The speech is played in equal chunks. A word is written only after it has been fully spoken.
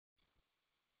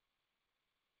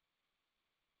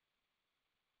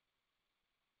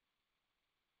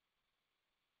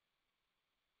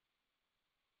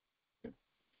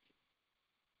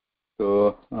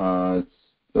So,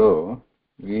 so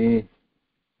we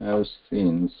have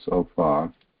seen so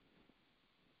far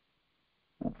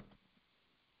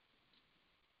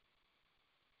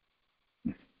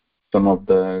some of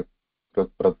the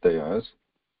pratyayas,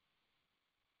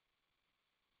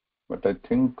 but I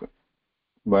think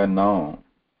by now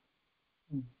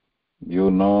you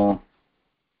know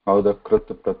how the krit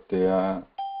pratyaya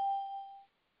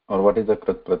or what is the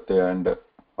krit pratyaya and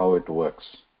how it works,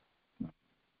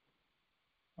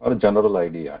 or a general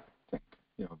idea. I think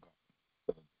you have got.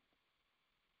 So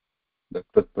the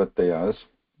krit pratyayas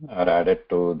are added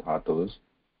to dhatus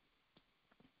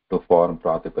to form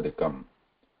pratipadikam,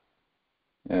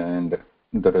 and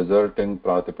the resulting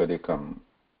pratipadikam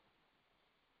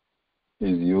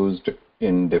is used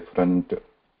in different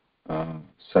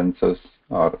senses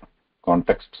or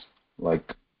contexts.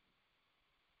 Like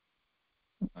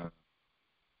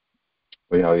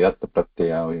we have yat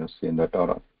pratyaya, we have seen that,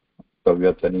 or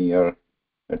tavyataniya,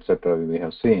 etc. We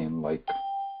have seen, like,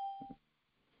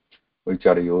 which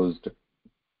are used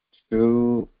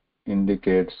to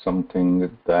indicate something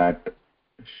that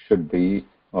should be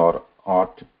or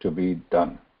ought to be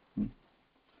done.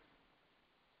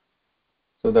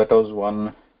 So that was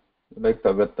one, like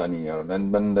tavyataniya.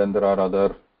 Then there are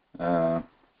other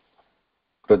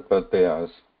krit pratyayas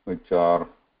which are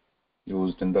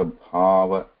used in the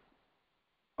bhava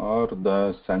or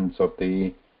the sense of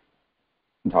the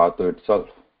dhatu itself.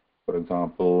 For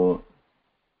example,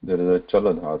 there is a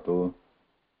chala dhatu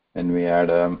and we add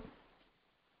a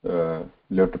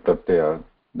lut pratyaya,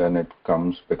 then it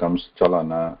becomes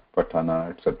chalana, patana,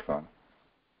 etc.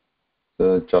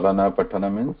 The chalana, patana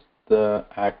means the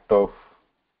act of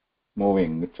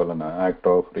moving, chalana, act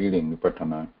of reading,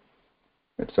 patana,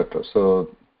 etc. So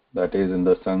that is in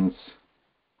the sense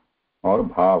or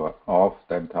bhava of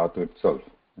that dhatu itself.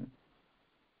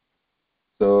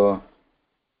 So,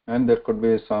 and there could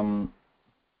be some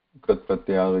krit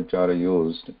pratyayas which are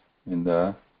used in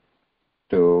the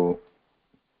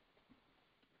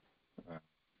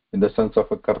in the sense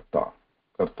of a karta,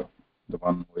 the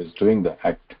one who is doing the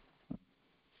act,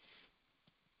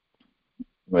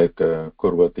 like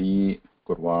kurvati,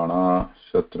 kurvana,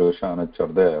 shatru, shanach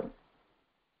are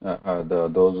there.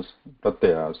 Those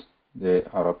pratyayas, they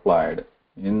are applied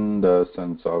in the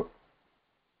sense of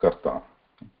karta.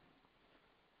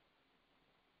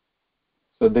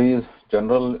 So these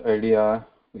general idea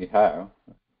we have,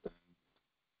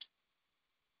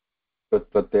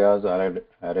 that pratyayas are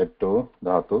added to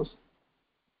dhatus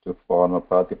to form a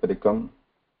pratipadikam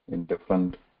in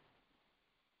different,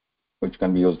 which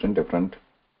can be used in different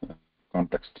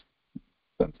contexts.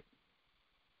 So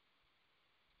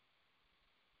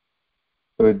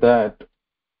with that,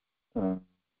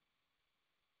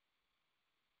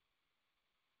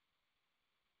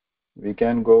 we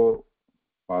can go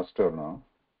faster now,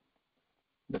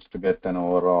 just to get an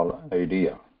overall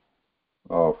idea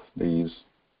of these,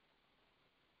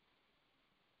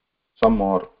 some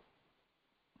more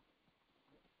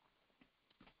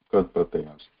krit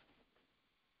pratyayas.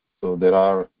 So there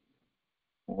are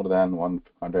more than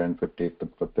 150 krit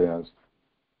pratyayas,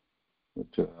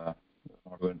 which I'm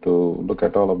not going to look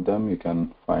at all of them. You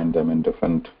can find them in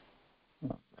different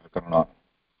Karana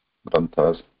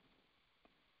granthas.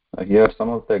 Here are some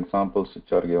of the examples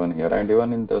which are given here, and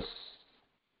even in this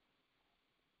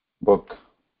book,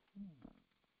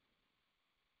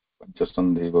 just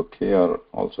on the book here,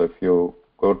 also if you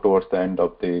go towards the end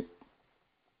of the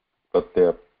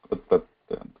Pratyaya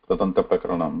Kridanta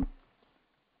Prakaranam,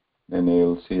 then you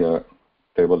will see a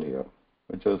table here,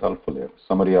 which is helpful here.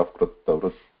 Summary of Krit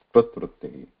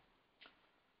Vritti,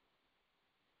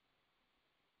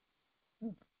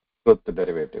 Krit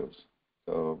derivatives.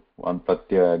 So one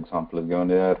Pratyaya example is given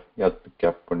here, Yat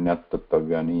Kya Punyat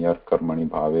Tavyani Yar Karmani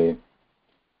Bhave.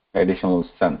 Additional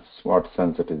sense, what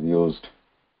sense it is used,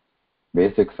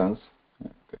 basic sense.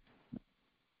 Okay.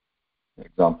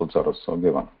 Examples are also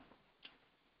given.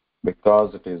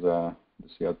 Because it is a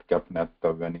Yat Kya Punyat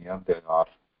Tavyani, they are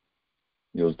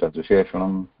used as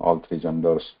Visheshanam, all three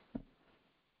genders.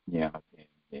 Yeah.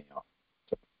 Then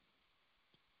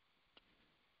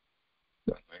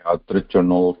we have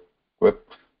Trichurnal Quip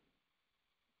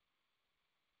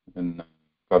in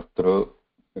Kartru,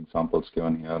 examples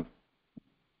given here.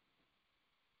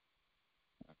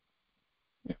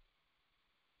 Yeah.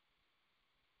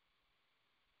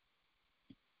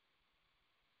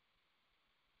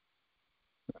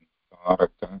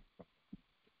 Karaka,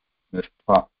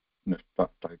 Nishtha,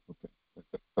 type of it.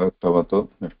 Kartavatu,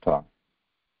 Nishtha.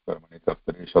 Karmani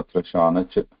Kartari Shatra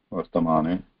Shanach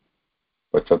Vartamane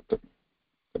Pachat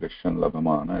Krishan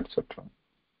Labhamana, etc.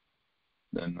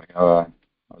 Then we have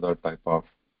other type of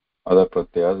other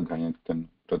pratyas Ganyaktan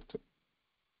Pratyaya.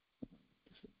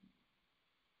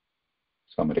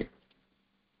 Summary.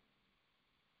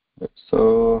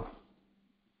 So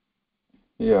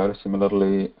here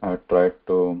similarly I tried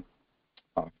to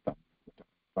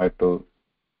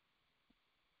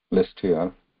list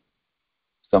here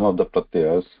some of the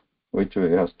pratyas which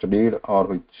we have studied or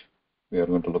which we are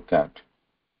going to look at.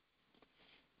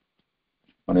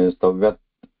 One is Tavyat,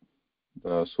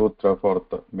 the sutra for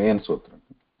the main sutra.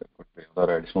 There could be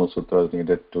other additional sutras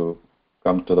needed to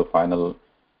come to the final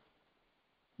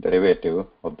derivative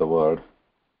of the word.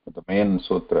 But the main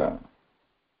sutra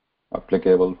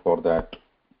applicable for that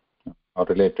or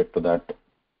related to that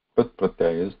Prit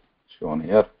pratyaya is shown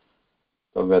here.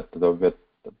 Tavyat, tavyat,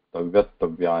 tavyat,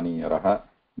 tavyani, araha,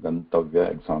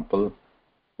 gantavya, example,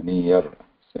 niyar,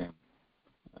 same.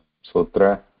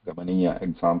 Sutra, gamaniya,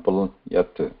 example,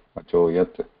 yat, acho,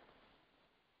 yat,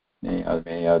 neya,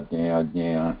 meya, jneya,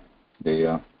 jneya,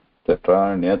 deya,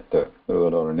 etc. Nyat,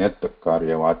 or nyat,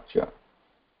 karyavachya,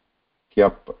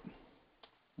 kyap,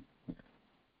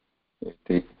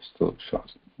 iti, stu,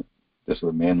 shas. This is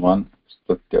the main one,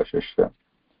 stutya, shishya.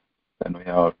 Then we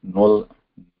have nul,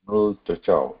 nul,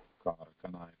 chachao,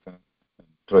 karakanayaka,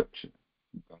 trach,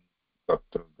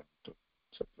 gatra, gatra,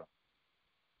 etc.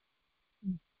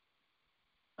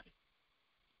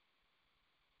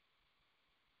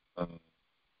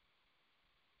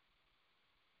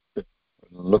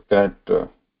 Look at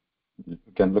we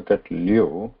can look at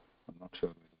Leo. I'm not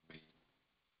sure we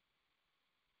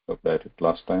looked at it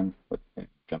last time, but we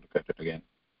can look at it again.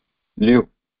 Leo.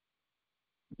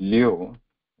 Leo.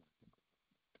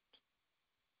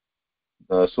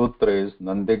 The sutra is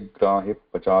Nandigrahi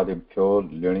Pachadibhyo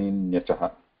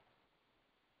Lyaninyachah.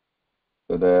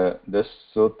 So this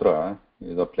sutra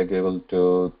is applicable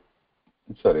to,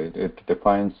 sorry, it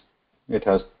defines, it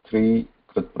has three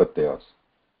Krit Pratyas.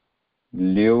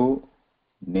 Leo,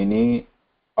 Nini,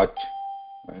 Ach.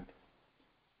 Right?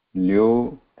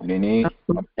 Leo, Nini,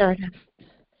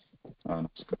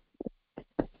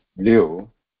 Leo,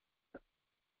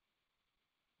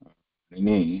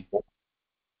 Nini,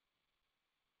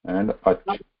 and Ach.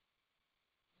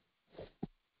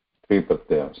 Three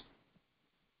pratyas.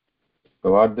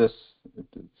 So what this it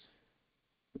is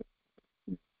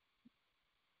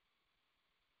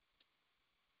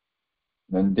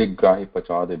Nandigrahi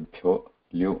Pachadibhyo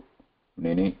Lyu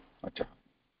Nini Acha.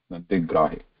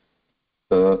 Nandigrahi.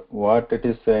 So what it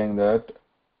is saying that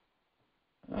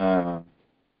uh,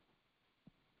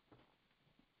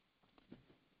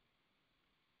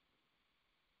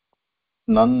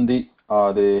 Nandi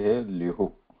Adehe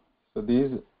Lyuhu. So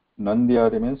these Nandi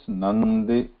Adi means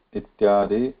Nandi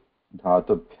Ityadi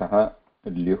Dhatubhyaha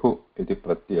Lyuhu iti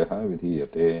Pratyaha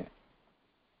Vidhiyate.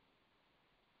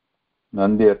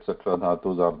 Nandi etc.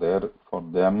 dhatus are there. For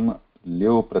them,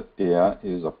 Lyu Pratyaya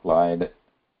is applied,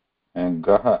 and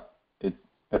Graha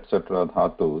etc.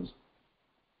 dhatus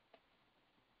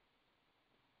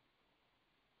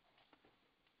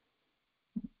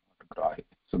grahi.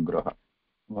 So graha.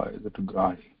 Why is it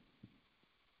grahi?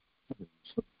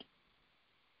 So,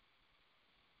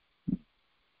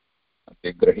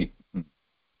 okay, grahi.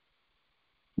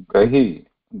 Grahi,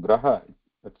 graha,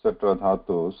 etc.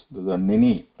 dhatus, those are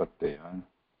nini pratyaya,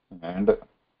 and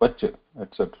pach,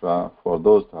 etc. For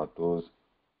those dhatus,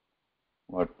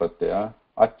 what pratyaya?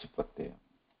 Ach pratyaya.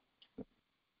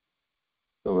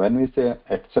 So when we say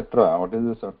etc., what is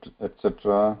this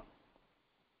etc.?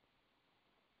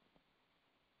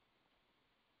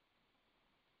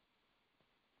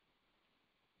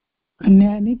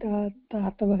 अन्यानि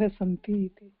धातवः सन्ति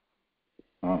इति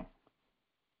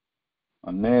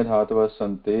अन्ये धातवः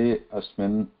सन्ति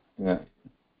अस्मिन्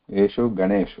येषु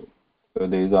गणेषु. So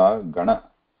these are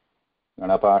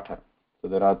Ganapatha. So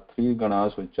there are three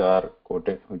ganas which are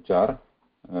quoted, which are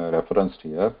referenced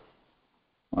here.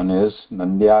 One is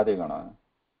Nandyadi Gana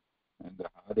and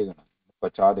Grahadi Gana,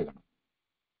 Pachadi Gana.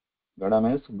 Gana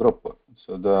means group.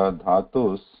 So the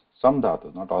dhatus, some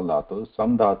dhatus, not all dhatus,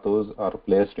 some dhatus are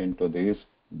placed into these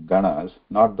ganas,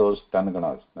 not those 10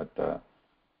 ganas that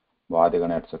Bhadi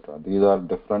Gana, etc. These are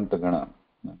different gana.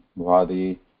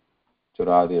 Bhadi,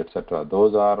 Churadi, etc.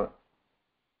 Those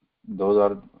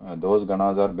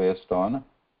ganas are based on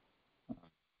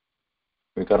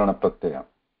Vikarana Pratyaya.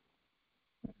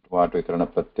 What Vikarana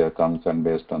Pratyaya comes, and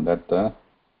based on that the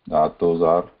dhatus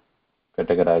are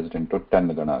categorized into 10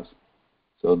 ganas.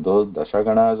 So those dasha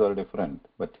ganas are different,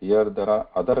 but here there are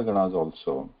other ganas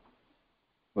also,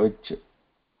 which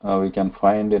we can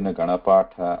find in a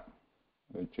Ganapatha,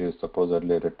 which is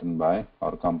supposedly written by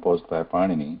or composed by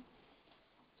Panini.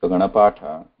 So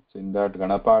Ganapatha, So in that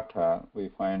Ganapatha, we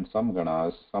find some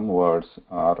ganas, some words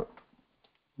are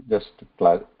just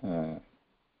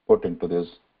put into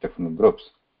these different groups.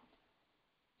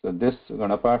 So this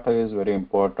Ganapatha is very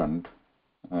important,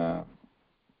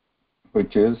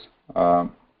 which is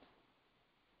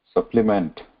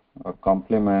supplement or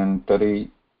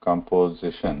complementary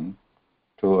composition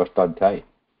to Ashtadhyayi.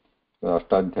 So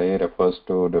Ashtadhyayi refers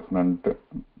to different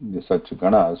such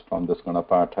ganas from this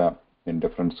Ganapatha in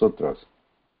different sutras.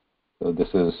 So this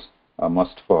is a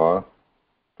must for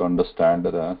to understand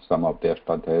some of the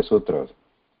Ashtadhyayi sutras.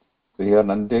 So here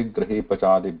Nandi Grahi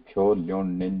Pachadibhyo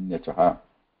Lyonninyachaha.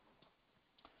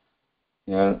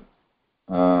 Here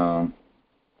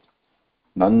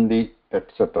Nandi,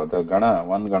 etc. The Gana,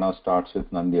 one Gana starts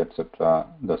with Nandi, etc.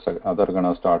 The other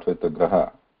Gana starts with the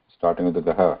Graha, starting with the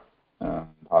Graha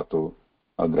Dhatu,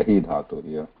 or Grahi Dhatu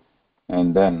here.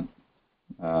 And then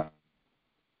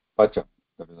Pacha,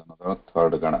 that is another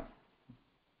third Gana.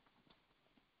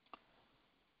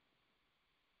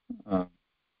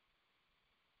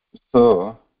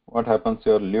 So, what happens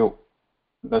here? Liu.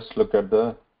 Let's look at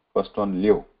the first one,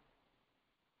 Liu.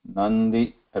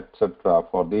 Nandi, etc.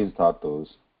 For these dhatus,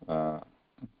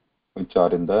 which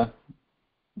are in the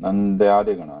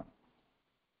Nandyadigana,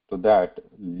 to that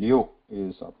Liu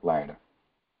is applied.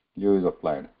 Liu is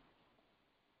applied.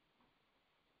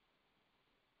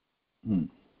 When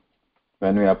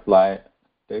we apply,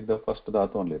 take the first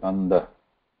dhatu only, Nanda.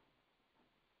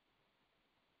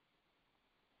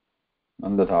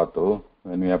 Nanda dhatu,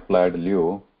 when we applied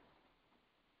Liu,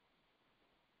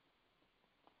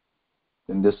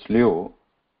 in this Liu,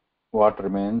 what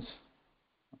remains?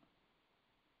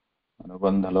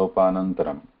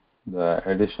 Anubandhalopanantaram. The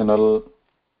additional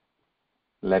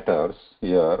letters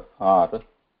here are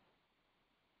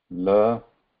La.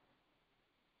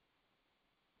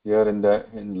 Here in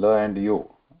La and U,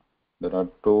 there are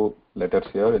two letters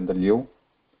here in the Liu.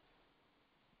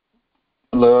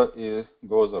 La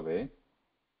goes away.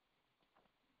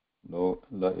 No,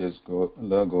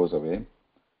 La goes away.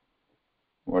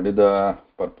 What is the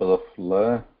purpose of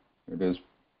La? It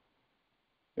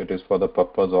is for the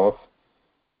purpose of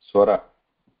Swara,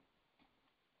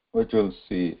 which we'll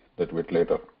see a little bit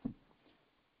later.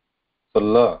 So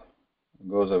La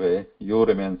goes away, U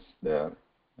remains there.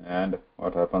 And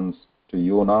what happens to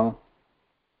U now?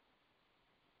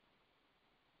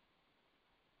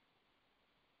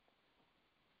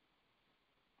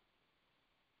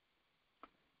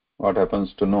 What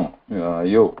happens to no?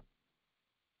 U.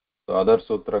 The other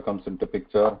sutra comes into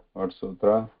picture. What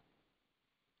sutra?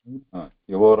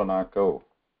 Yuvoranakau.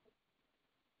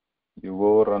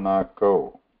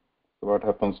 Yuvoranakau. So what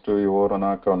happens to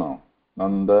Yuvoranakau now?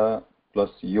 Nanda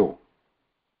plus U.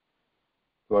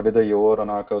 What is the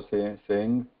Yuvoranakau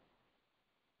saying?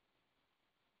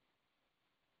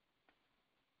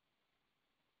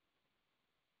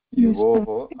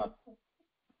 Yuvoho.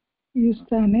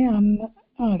 युस्थाने अन्न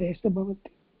आदेशः भवति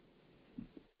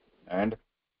And?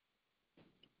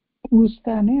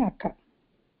 उस्थाने अक.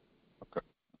 Okay.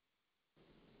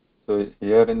 So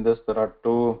here in this there are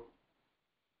two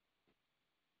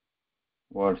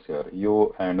words here,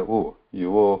 U and U.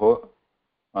 Yuvoho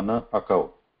ana akau.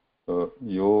 So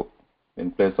U,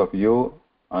 in place of U,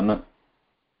 an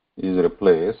is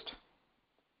replaced,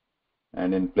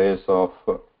 and in place of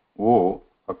U,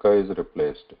 aka is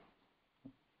replaced.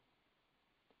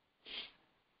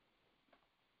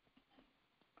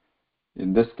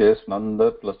 In this case,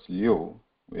 Nanda plus U,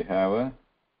 we have a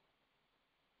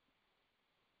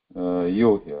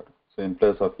U here. So in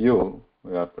place of U,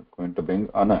 we are going to bring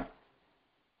ana.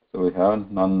 So we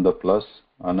have Nanda plus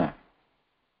ana.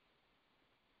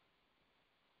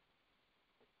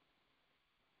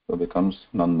 So becomes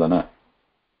Nandana.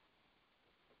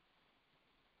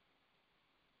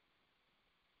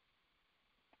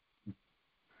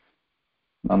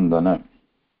 Nandana.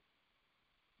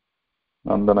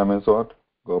 Nandana means what?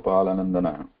 Gopala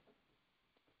Nandana.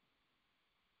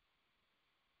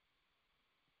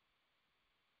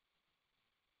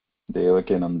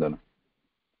 Devaki Nandana.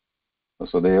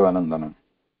 Vasudeva Nandana.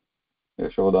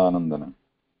 Yashoda Nandana.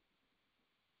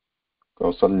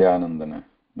 Kausalya Nandana.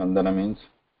 Nandana means,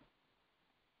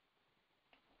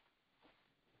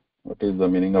 what is the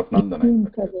meaning of Nandana in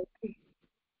that case?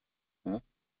 Yeah?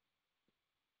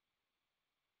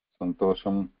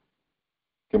 Santosham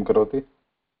kim karoti?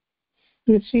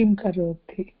 कृषिं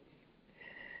करोति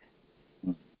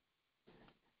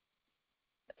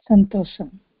सन्तोषम्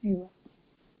एव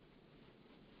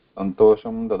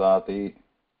Santosham dadati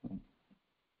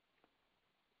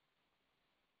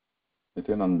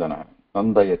iti Nandana.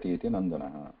 Nandayati iti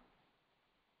Nandana.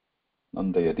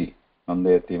 Nandayati.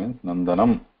 Nandayati means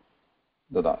Nandanam.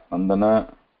 Dada.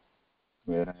 Nandana,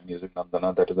 where I am using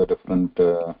Nandana, that is a different,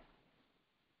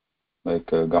 like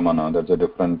Gamana, that's a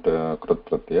different Krut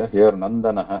Pratyaya. Here,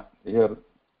 Nandana, here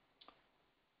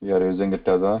we are using it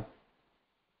as a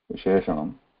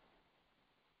Visheshanam.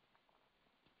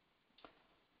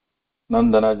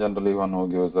 Nandana, generally one who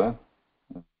gives a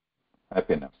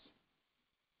happiness,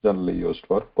 generally used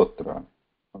for Putra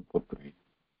or Putri.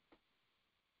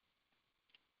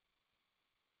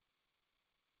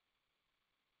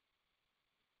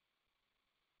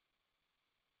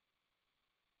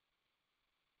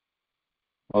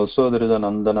 Also, there is a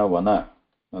Nandana Vana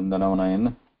in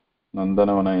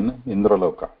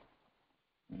Indraloka.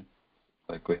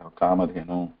 Like we have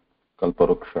Kamadhenu,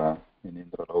 Kalparuksha in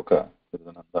Indraloka, there is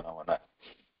a Nandana Vana.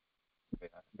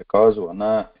 Because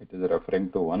Vana, it is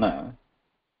referring to Vana,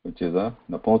 which is a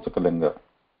Napumsakalinga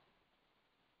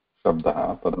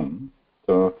Shabda, Padam.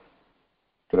 So,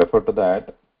 to refer to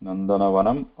that,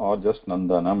 Nandanavanam or just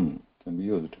Nandanam can be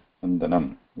used.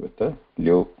 Nandanam with a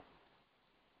Lyu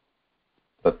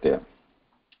Pratyaya.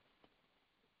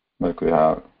 Like we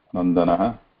have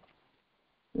Nandanaha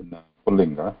in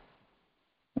Pullinga,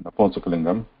 in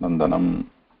Napumsakalingam, Nandanam.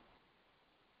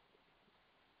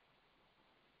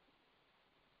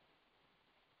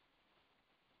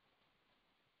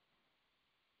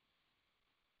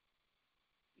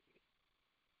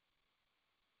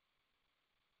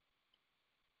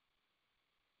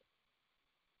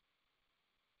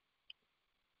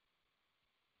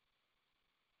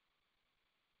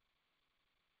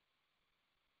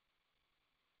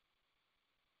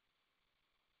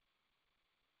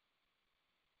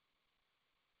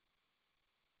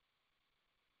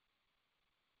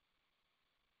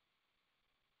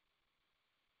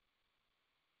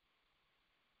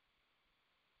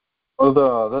 All the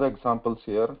other examples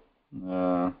here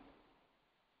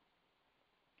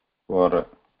for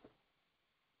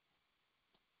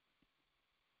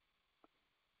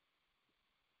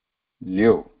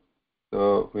Lyu.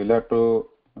 So we'll have to,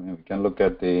 we can look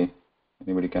at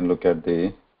anybody can look at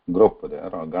the group there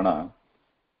or Gana,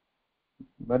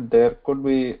 but there could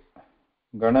be,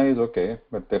 Gana is okay,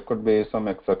 but there could be some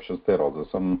exceptions there also,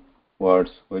 some words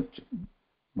which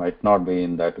might not be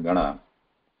in that Gana,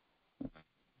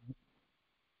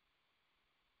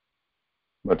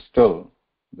 but still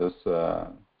this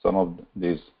some of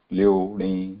these Lyu,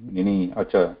 Ni, Nini,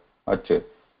 Acha, Ach,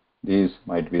 these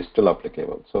might be still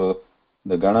applicable. So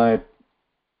the Gana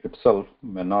itself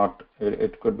may not,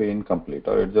 it could be incomplete,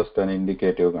 or it's just an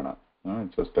indicative Gana.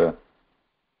 It's just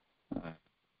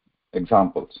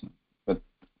examples. But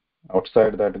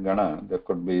outside that Gana, there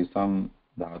could be some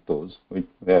dhatus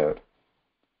where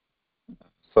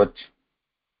such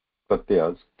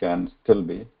pratyas can still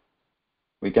be,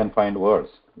 we can find words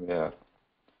where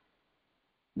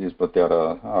these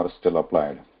pratyas are still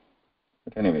applied.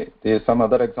 But anyway, there's some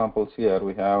other examples here.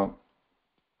 We have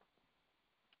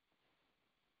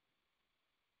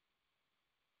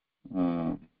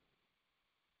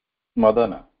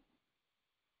Madana.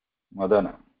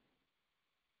 Madana.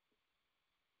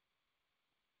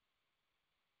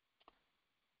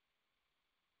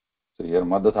 So here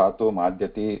Madha Dhatu,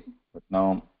 Madhyati, but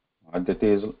now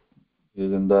Madhyati is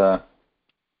in the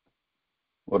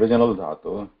original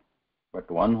Dhatu, but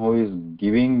one who is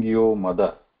giving you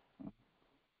Madha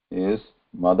is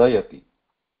Madayati.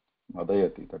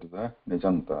 Madayati, that is a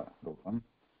Nijanta Rupam.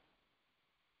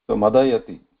 So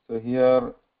Madayati. So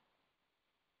here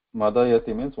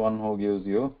Madayati means one who gives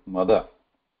you Mada.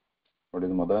 What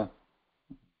is Mada?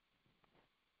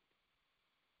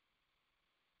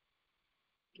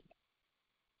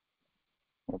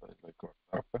 Mada is like what?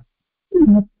 Arpa?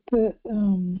 Not,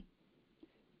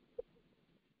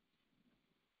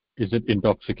 Is it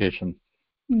intoxication?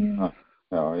 yeah.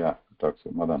 Yeah, talks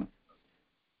Madana.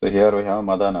 So here we have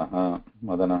Madana.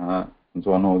 Madana is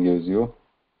one who gives you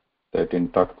that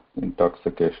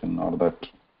intoxication or that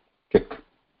kick.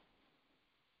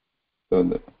 So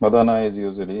the Madana is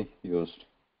usually used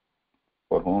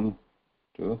for whom?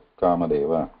 To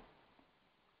Kamadeva.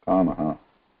 Kamaha.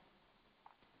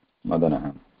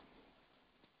 Madanaha.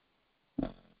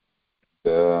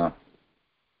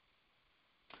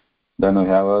 Then we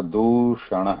have a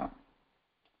Dushanaha.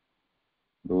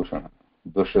 Dushana.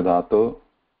 Dushadhatu.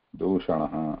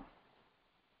 Dushanaha.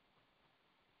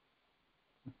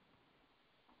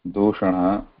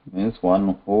 Dushana means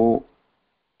one who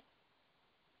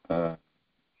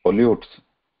pollutes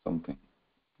something.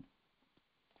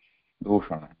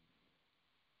 Dushana.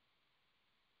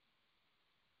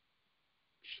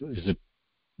 So is it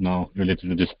now related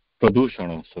to this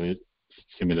pradushana? So it's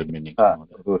similar meaning. Dushana.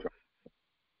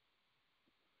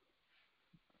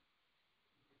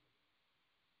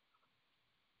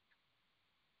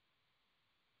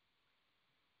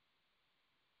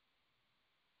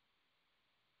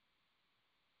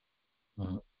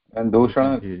 And we can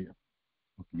Dushana. hear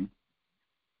you.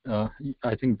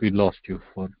 I think we lost you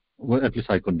for, well, at least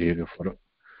I couldn't hear you for a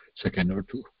second or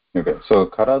two. Okay, so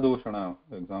Khara Dushana,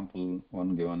 example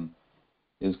one given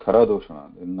is Khara Dushana.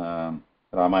 In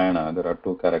Ramayana, there are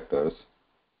two characters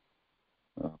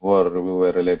who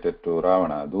were related to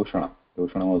Ravana, Dushana.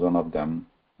 Dushana was one of them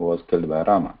who was killed by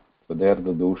Rama. So there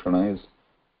the Dushana is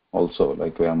also,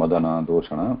 like we have Madana,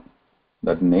 Dushana.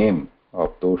 That name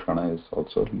of Dushana is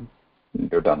also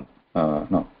Lyudan.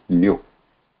 No, Lyu.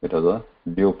 It has a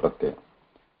Lyu pratyaya,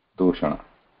 Dushana.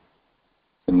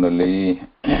 Similarly,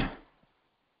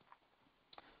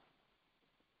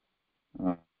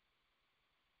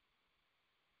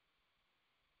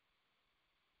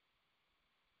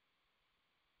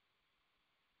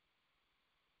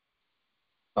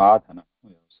 sadhana,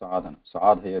 sadhana,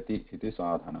 sadhayati iti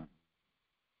sadhana,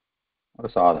 or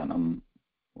sadhanam,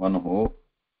 one who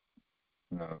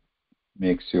uh,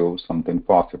 makes you something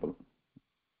possible.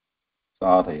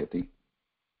 Sadhayati,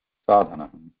 sadhana.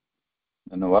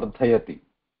 And vardhayati,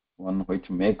 one which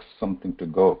makes something to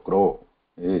grow,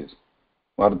 is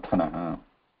vardhana.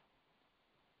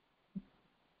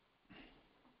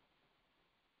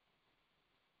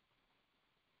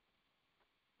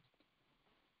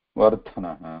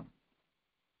 Vardhana,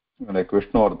 like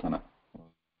Vishnuvardhana,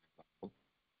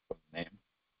 name.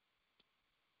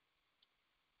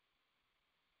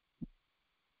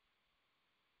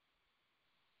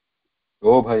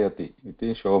 Shobhayati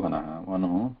iti shobhana, one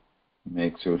who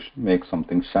makes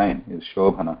something shine, is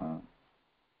shobhana.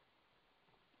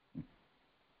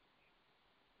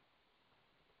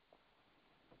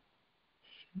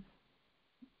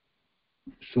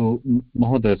 So,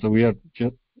 Mahoday, so we are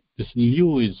just, this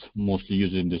liu is mostly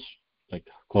used in this like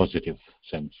causative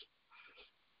sense.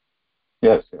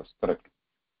 Yes, correct.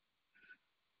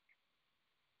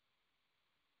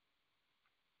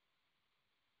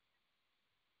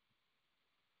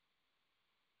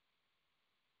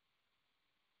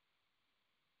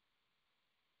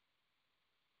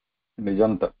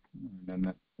 Nijanta. These are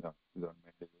mainly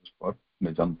used for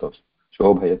Nijantas.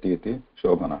 Shobhayati iti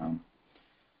shobhana.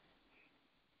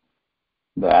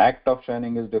 The act of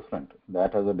shining is different.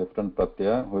 That has a different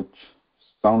pratyaya which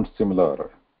sounds similar.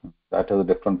 That has a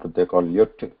different pratyaya called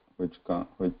yut, which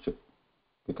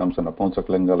becomes an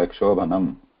apumsaklinga like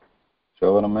shobhanam.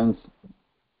 Shobhanam means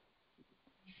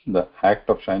the act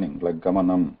of shining, like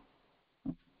gamanam,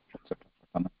 etc.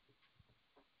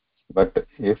 But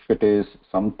if it is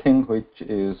something which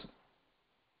is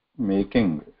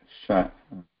making to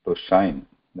shine,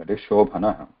 that is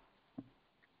shobhana.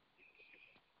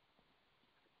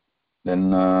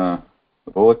 Then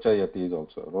rochayati is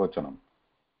also rochanam.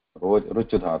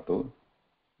 Ruch dhatu,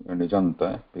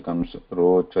 nijanta becomes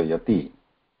rochayati.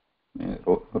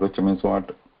 Ruch means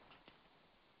what?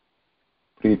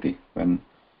 Preeti. When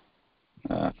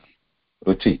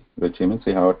ruchi means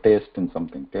you have a taste in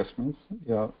something. Taste means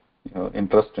you have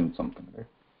interest in something, right?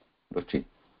 Ruchi.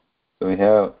 So we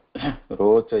have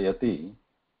rochayati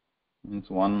means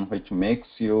one which makes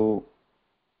you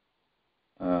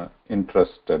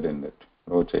interested in it.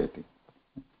 Rochayati.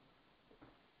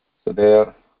 So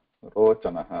there,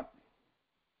 rochanaha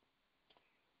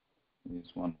is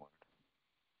one word.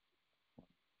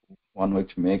 One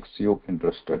which makes you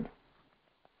interested.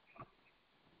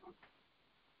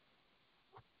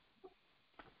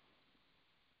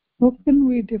 How can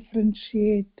we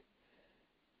differentiate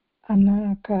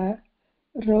anaka?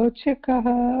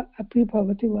 Rochakah api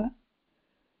bhavati va?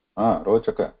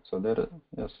 Rochaka. So there,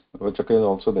 yes, rochaka is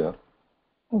also there.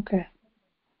 Okay.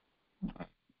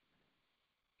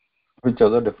 Which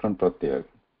has a different pratyaya.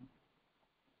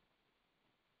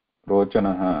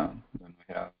 Rochanaha. Then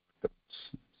we have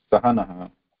sahanaha.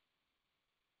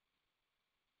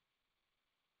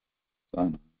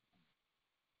 Sahana.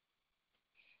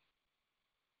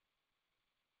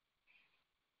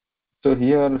 So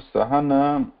here,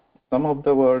 sahana, some of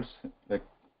the words like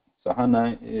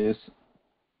sahana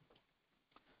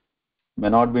may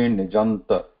not be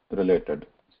nijanta related.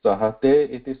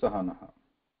 Sahate iti sahanaha.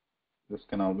 This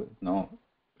can always, now,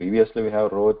 previously we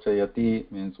have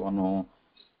rochayati, means one who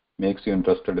makes you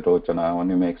interested in rochana, one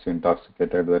who makes you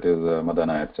intoxicated, that is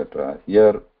madana, etc.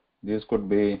 Here, these could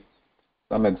be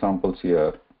some examples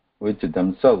here, which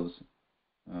themselves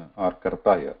are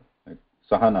karta here. Like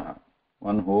sahanaha,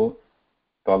 one who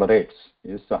tolerates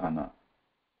is sahanaha.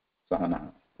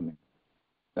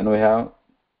 Then we have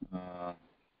uh,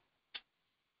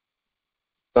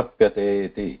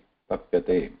 tapyate iti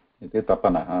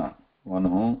tapanaha, one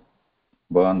who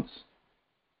burns.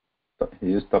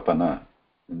 He is tapana.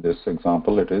 In this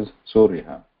example, it is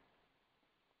surya,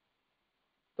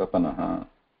 tapanaha.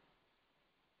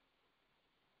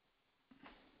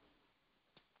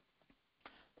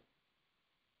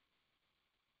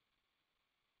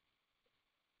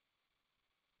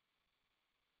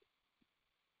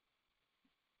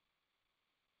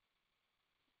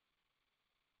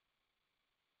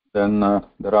 Then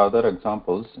there are other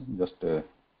examples, just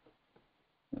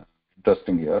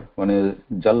interesting here. One is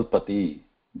Jalpati.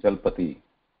 Jalpati.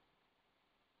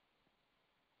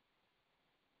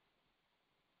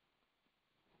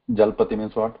 Jalpati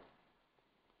means what?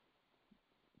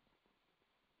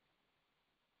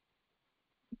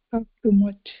 Talk too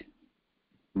much.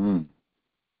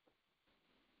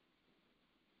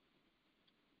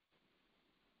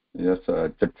 Yes,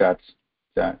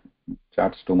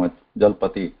 chats too much.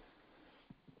 Jalpati.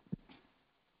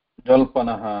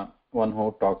 Jalpanaha, one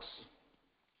who talks.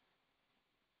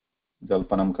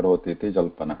 Jalpanam karoti iti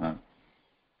jalpanaha.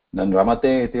 Then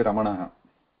ramate iti ramanaha.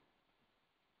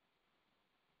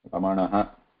 Ramanaha,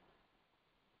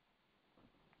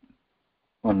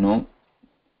 one who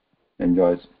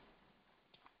enjoys.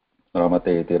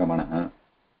 Ramate iti ramanaha.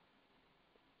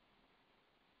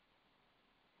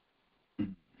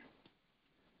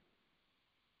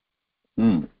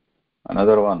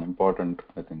 Another one important,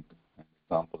 I think,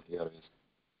 example here is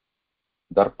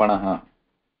Darpanaha.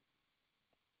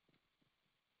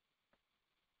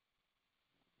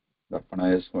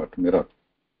 Darpana is what? Mirror.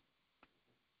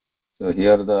 So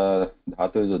here the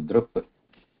dhatu is a drup.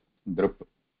 Drup.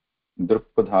 Drup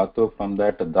dhatu, from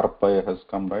that darpa has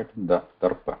come, right? The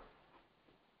darpa.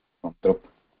 From drup.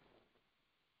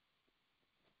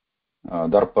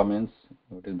 Darpa means,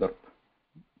 what is darpa?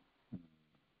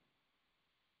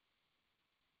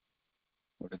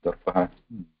 What is darpa?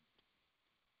 In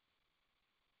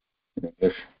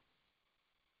English,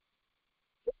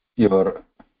 your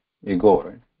ego,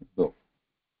 right? Ego.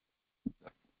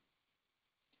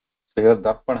 So here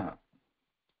darpana,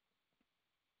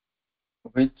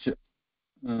 which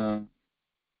uh,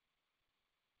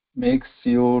 makes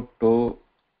you to,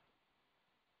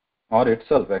 or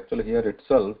itself, actually here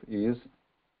itself is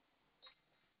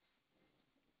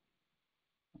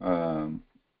um,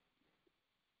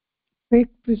 Fake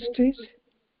prestige.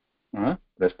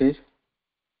 prestige.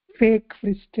 Fake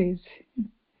prestige.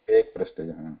 Fake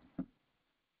prestige.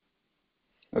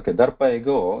 Okay, darpa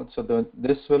ego. So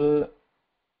this will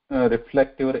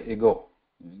reflect your ego.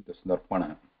 This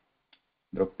darpana,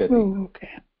 drupyati. Oh,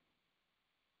 okay.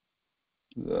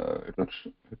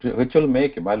 Which will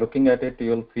make, by looking at it,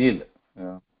 you'll feel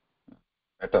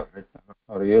better, right?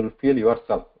 Or you'll feel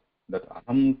yourself. That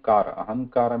ahamkara.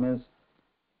 Ahamkara means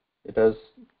it has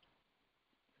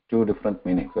two different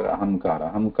meanings.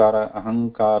 Ahamkara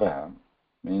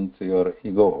means your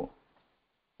ego,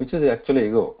 which is actually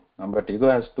ego. But ego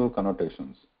has two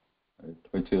connotations, right?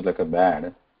 Which is like a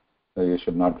bad. So you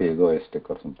should not be egoistic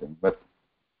or something. But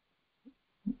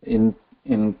in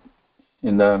in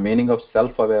in the meaning of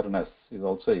self-awareness is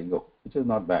also ego, which is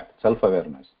not bad.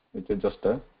 Self-awareness, which is just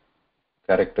a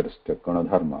characteristic,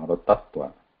 gunadharma, or a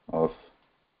tattva of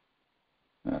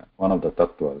one of the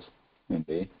tattvas in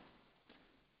the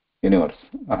universe.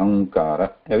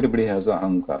 Ahankara. Everybody has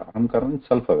ahankara. Ahankara means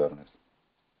self-awareness.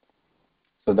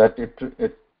 So that it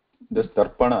this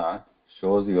darpana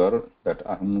shows your that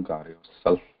ahankara,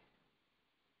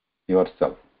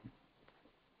 yourself.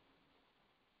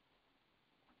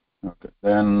 Okay.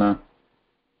 Then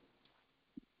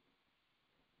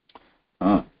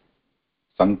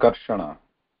sankarshana.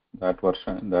 That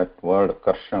word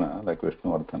karshana, like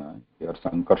Vishnuvardhana, here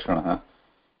sankarshana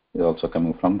is also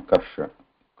coming from karsha.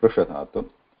 Krusha dhatu.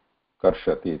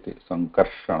 Karshati iti.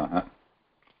 Sankarshana.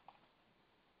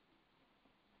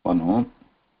 One who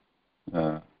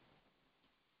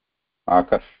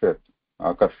akarshati.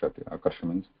 Akarsha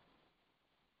means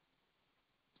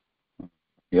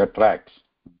he attracts.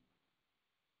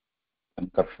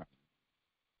 Sankarsha.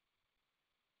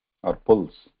 Or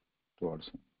pulls towards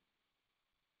him.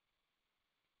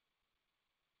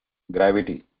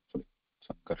 Gravity.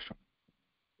 Sankarsha.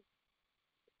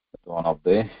 That's one of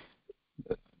the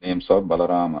names of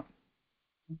Balarama.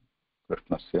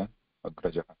 Krishnasya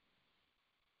Agraja.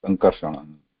 Sankarshana.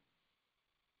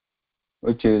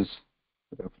 Which is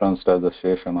referenced as the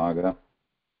Sheshanaga.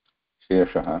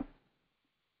 Shesha.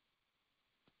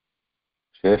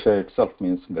 Shesha itself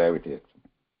means gravity, actually.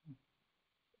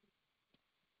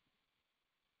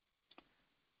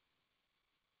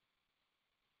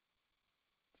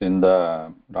 In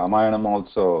the Ramayana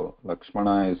also,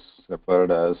 Lakshmana is referred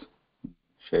as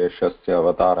Sheshasya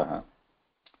Avataraha.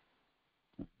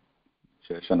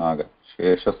 Sheshanaga.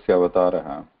 Sheshasya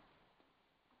Avataraha.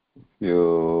 If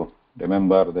you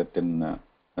remember that in the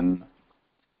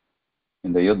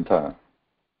Yuddha,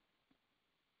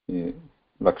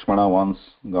 Lakshmana once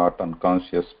got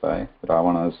unconscious by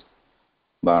Ravana's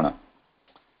Bana.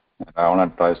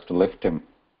 Ravana tries to lift him.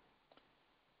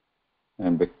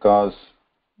 And because,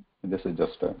 this is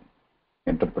just an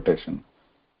interpretation,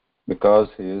 because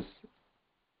he is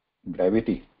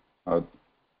gravity or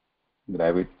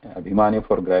abhimani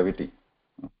for gravity,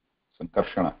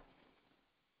 sankarshana.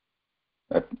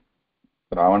 That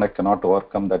Ravana cannot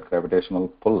overcome that gravitational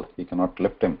pull. He cannot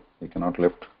lift him. He cannot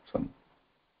lift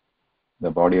the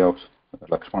body of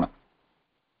Lakshmana.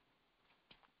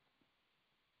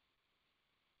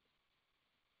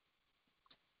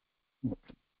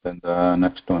 Then the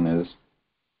next one is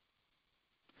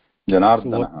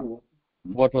Janardana. So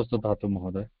what was the dhatu,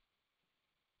 Mahoday?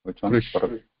 Which one?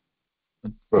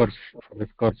 Krish.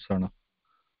 Karsana.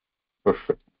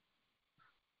 Krish.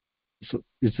 So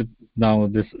is it now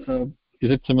this? Is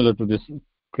it similar to this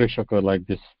krishaka, like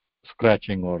this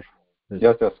scratching or? This?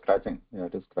 Yes, scratching. Yeah,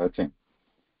 it is scratching.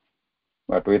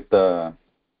 But with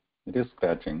it is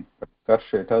scratching. But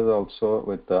karsh, it has also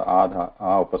with the adha,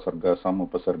 upasarga, some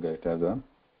upasarga. It has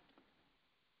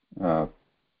a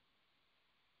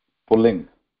pulling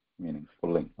meaning.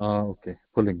 Pulling. Okay,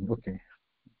 pulling. Okay.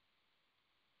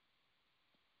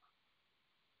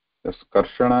 Yes,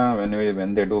 karshana.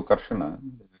 When they do karshana,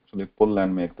 they actually pull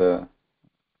and make the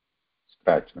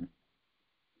scratch.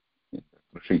 Right?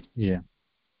 Krishi. Yeah.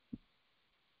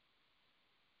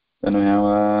 Then we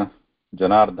have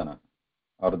Janardana,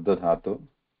 Ardha Dhatu.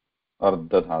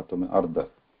 Ardha Dhatu, Ardha.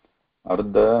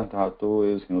 Ardha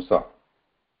Dhatu is Himsa.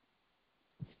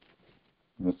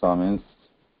 Himsa means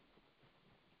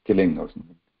killing or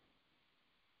something.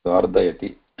 So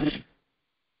Ardhayati,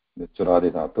 the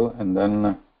Churadi Dhatu. And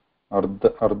then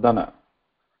Ardhana.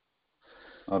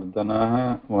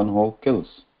 Ardhana, one who kills,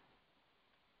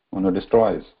 one who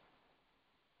destroys.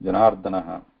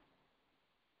 Janardana.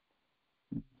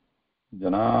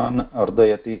 Janan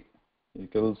Ardhayati. He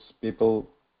kills people.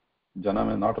 Jana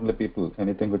means not only people,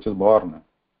 anything which is born.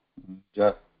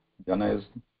 Jana is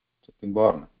something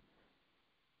born.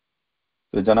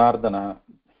 So Janardana,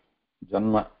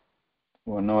 Janma,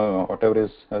 whatever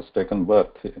has taken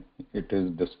birth, it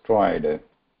is destroyed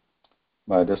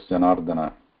by this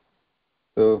Janardana.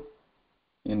 So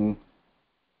in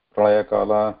Pralaya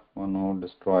Kala, one who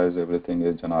destroys everything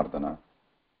is Janardana.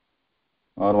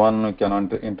 Or one can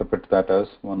interpret that as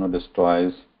one who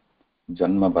destroys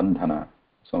Janma Bandhana,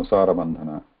 Samsara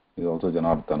Bandhana, is also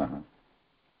Janardana.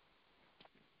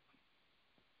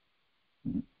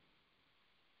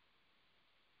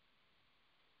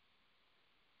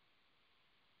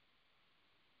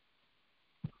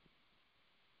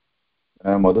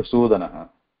 Madhusudana,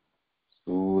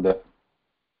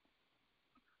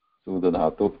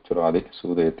 Sudadhatu, Churadi,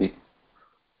 Sudeti.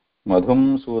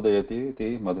 Madhum Sudayati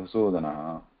iti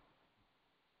Madhusudana.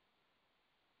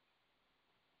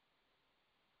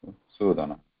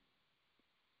 Sudana.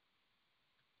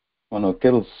 One who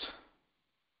kills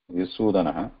is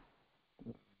Sudana.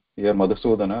 Here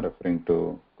Madhusudana referring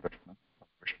to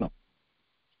Krishna.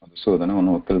 Madhusudana, one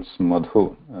who kills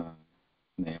Madhu,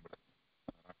 named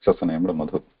Rakshasa named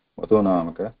Madhu. Madhu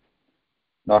namaka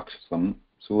Rakshasam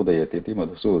Sudayati iti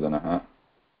Madhusudana.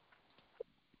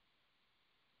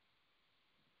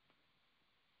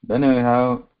 Then we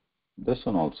have this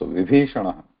one also,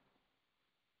 Vibhishana.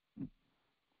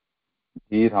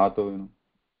 He dhatu,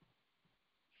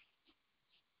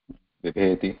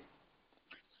 Vibheti.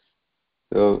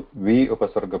 So V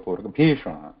upasarga purga.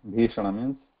 Bhishana. Bhishana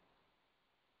means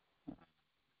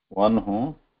one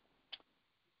who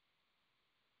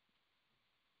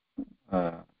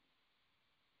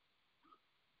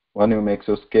one who makes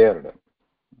you scared,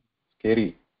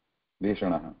 scary.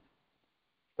 Bhishana.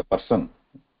 The person,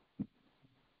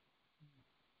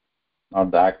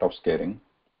 not the act of scaring.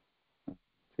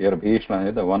 Here Bhishana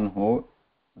is the one who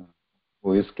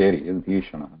is scary, is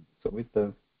Bhishana. So with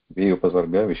the V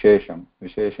upasarga, Visheshana,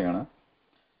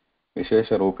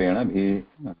 Vishesha Rupena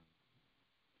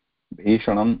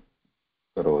Bhishanam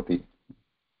Karoti.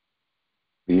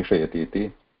 Bhishayati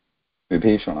iti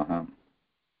Vibhishana.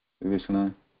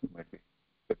 Vibhishana might be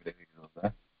the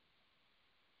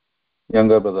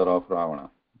younger brother of Ravana,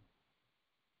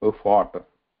 who fought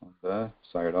on the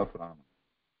side of Rama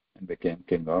and became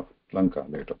king of Lanka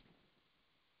later.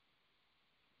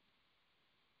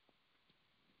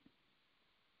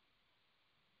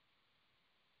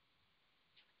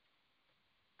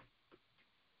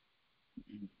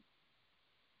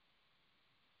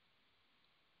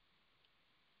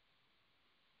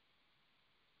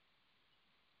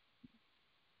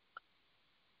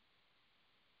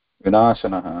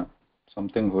 Vinashanaha,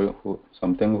 something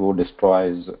who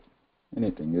destroys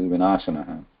anything is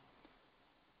Vinashanaha.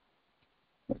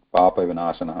 Like Papa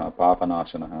Vinashanaha, Papa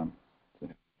Nashanaha.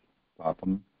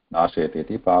 Papam Nashayati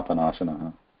iti Papa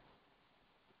Nashanaha.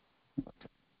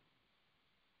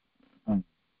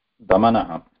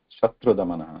 Damanaha, Shatru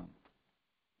Damanaha.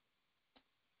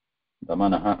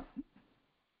 damanah.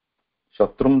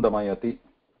 Shatrum damayati.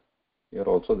 Here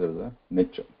also there is a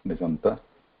nich, nijanta.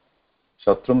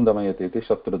 Shatrum damayati iti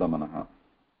shatru damanah.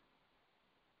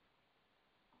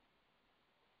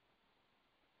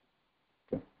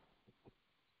 Okay.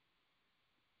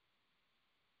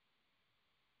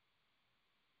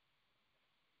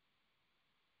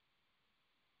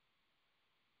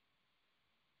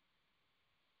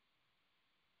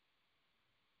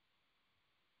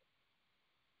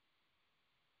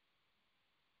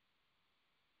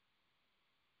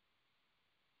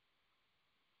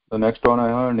 The next one I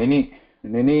have Nini.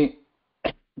 Nini.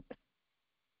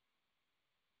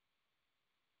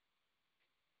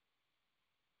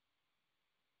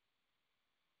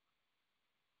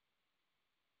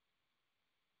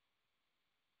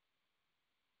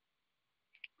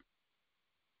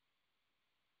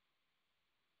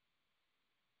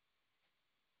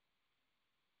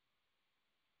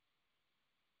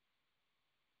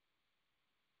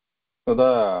 So the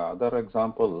other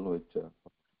example which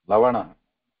Lavana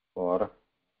for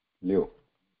Liu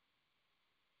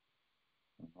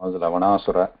was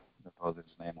Lavanasura. That was his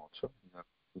name also.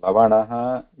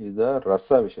 Lavanaha is a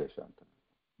rasa vishesha.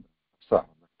 Rasa,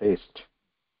 the taste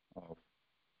of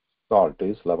salt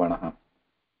is Lavanaha.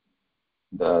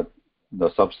 The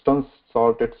substance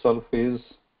salt itself is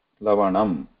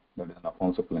Lavanam. That is an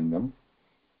Napumsakalingam.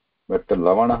 But the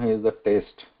Lavanaha is the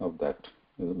taste of that.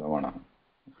 Is Lavanaha.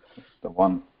 The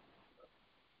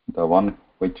one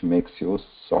which makes you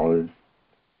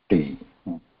salty.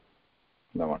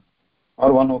 Lavana.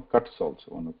 Or one who cuts also.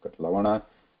 One who cut. Lavana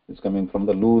is coming from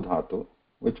the lu dhatu,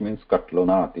 which means cut.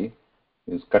 Lonati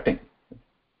is cutting.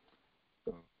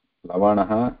 So,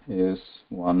 Lavanaha is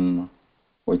one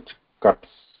which cuts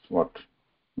what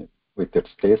with its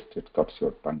taste, it cuts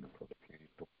your tongue.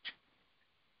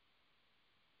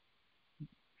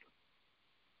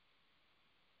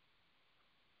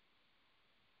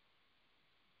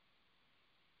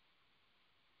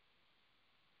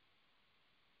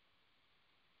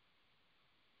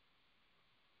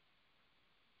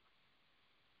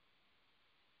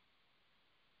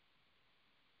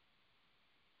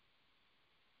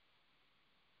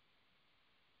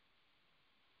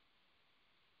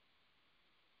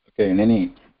 Okay,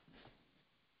 Nini.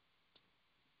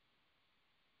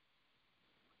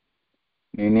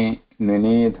 Nini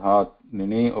dhat,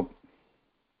 Nini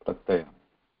pratyaya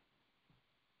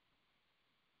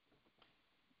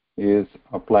is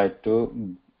applied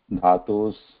to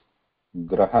dhatus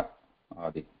graha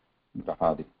adi.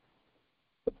 Grahadi.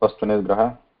 The first one is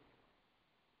graha.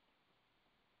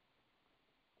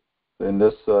 So in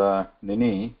this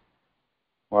Nini,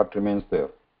 what remains there?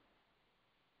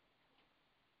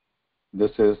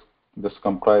 This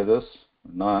comprises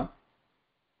na,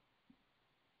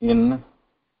 in,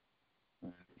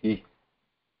 and I.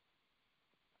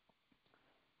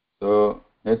 So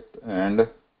it and I,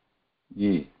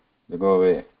 they go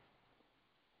away.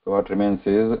 So what remains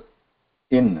is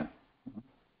in.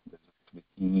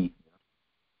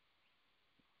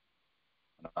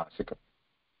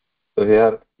 So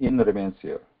here in remains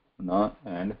here. Na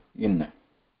and in.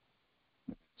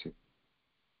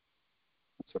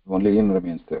 So only in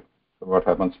remains there. So what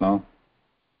happens now?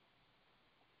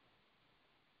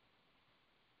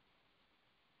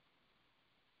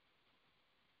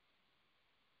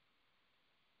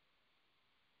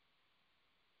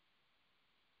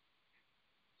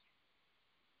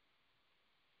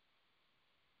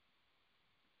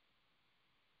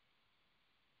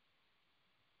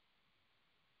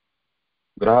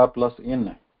 Graha plus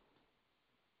in.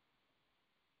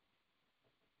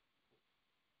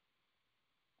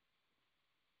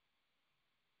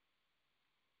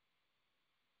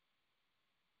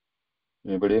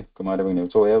 Anybody?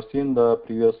 Kumari. So I have seen the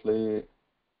previously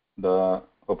the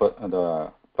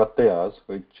pratyayas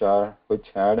which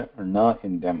had na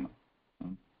in them.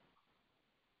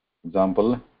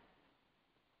 Example,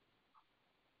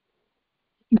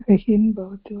 गृहीन्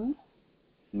भवति वा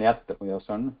nyat. We have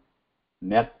seen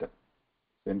nyat.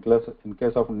 In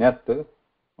case of nyat,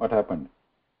 what happened?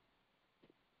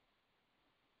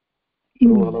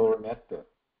 In Ruhalor nyat.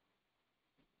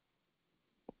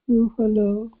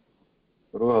 रुहलो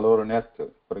Ruhalor nyat.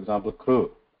 For example,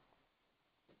 kru.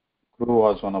 Kru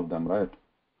was one of them, right?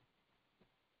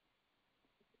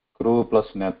 Kru plus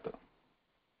nyat.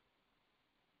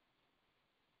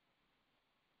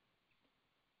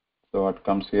 So what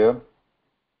comes here?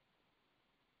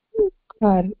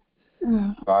 Car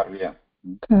Karya.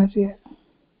 कार्य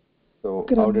So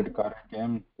how क्रमे did karya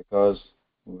came? Because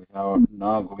we have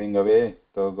na going away,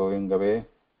 to going away,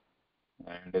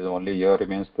 and is only ya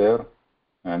remains there,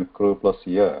 and kru plus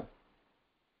ya.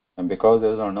 And because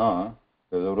there is a na,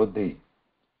 there is a vruddhi.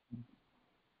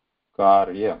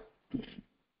 Karya.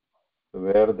 So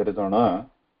where there is a na,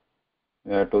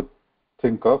 we have to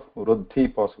think of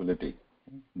vruddhi possibility.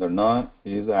 The na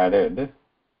is added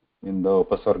in the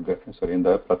upasarga, sorry, in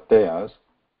the pratyayas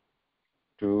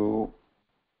to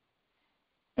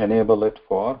enable it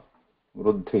for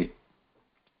vruddhi.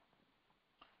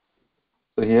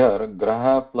 So here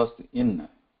graha plus in.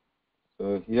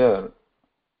 So here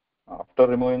after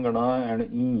removing na and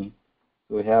e,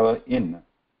 so we have a in.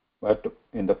 But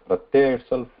in the pratyaya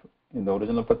itself, in the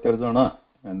original pratyaya is a na,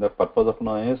 and the purpose of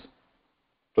na is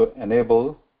to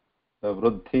enable the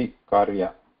vruddhi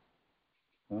karya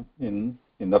in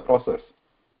the process.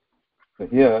 So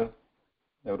here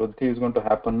the vruddhi is going to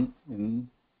happen in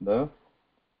the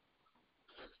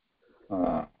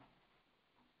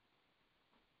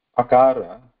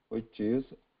akara, which is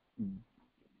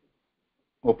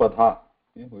upadha,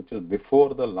 which is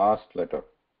before the last letter.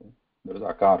 There is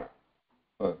akara,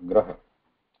 graha.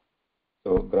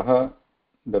 So graha,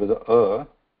 there is a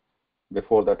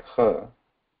before that ha.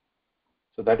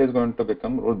 So that is going to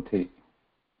become ruddhi.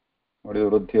 What is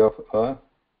ruddhi of a?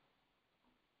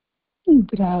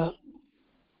 Gra.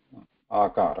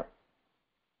 Akara.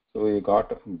 So we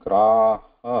got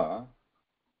graha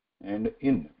and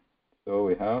in. So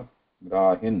we have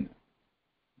grahin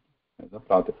as a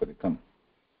pratipadikam.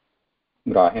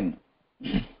 Grahin.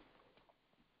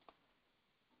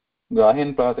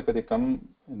 Grahin pratipadikam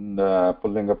in the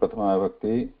Pullinga Prathama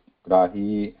Vibhakti,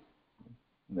 grahi,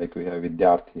 like we have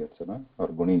vidyarthi, etc., or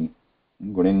guni,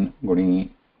 gunin,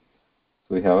 guni.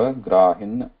 So we have a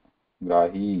grahin,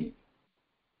 grahi.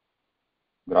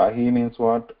 Grahi means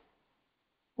what?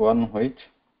 One which.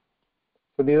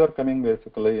 So these are coming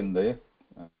basically in the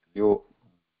Liu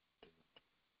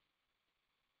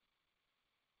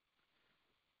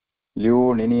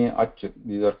Nini, Ach.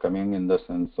 These are coming in the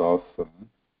sense of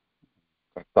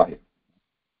Kartahi.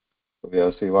 So we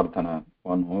have Sivardhana,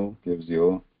 one who gives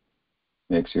you,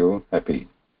 makes you happy.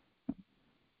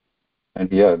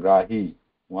 And here Grahi,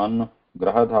 one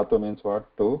Graha Dhatu means what?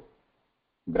 To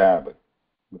grab.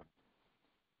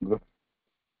 Graha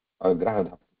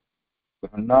Dhatu.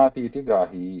 Grahannati iti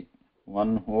Grahi,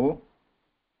 one who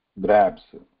grabs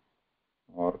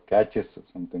or catches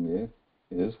something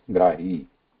is Grahi.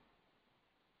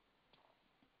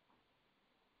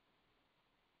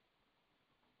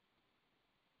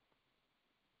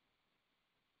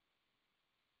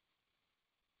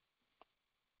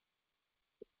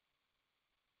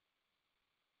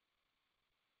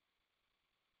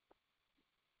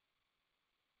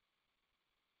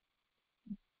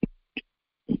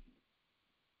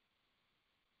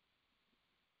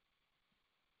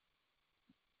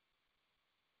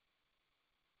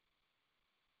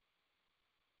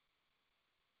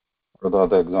 What are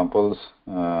the examples?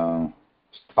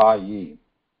 Sthayi.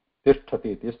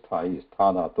 Tishtati iti sthayi.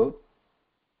 Stha dhatu.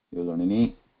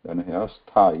 Yuzanini. Then we have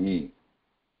sthayi.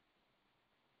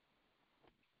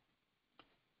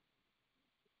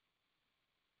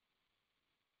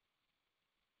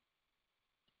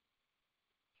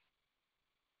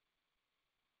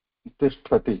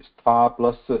 Tishtati. Stha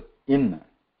plus in.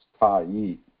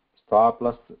 Sthayi. Stha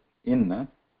plus in.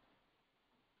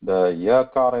 The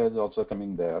yakara is also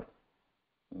coming there.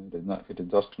 It is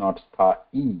just not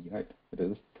sthayi, right? It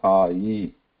is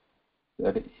sthayi.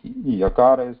 That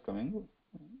yakara is coming.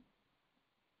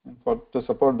 And for to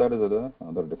support that is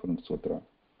another different sutra.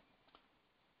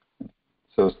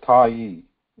 So sthayi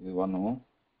is one who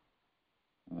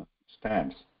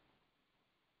stands.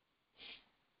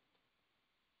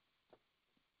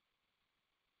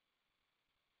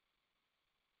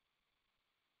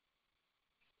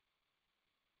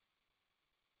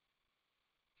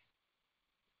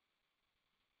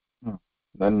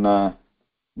 Then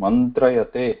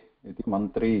mantrayate iti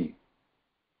mantri.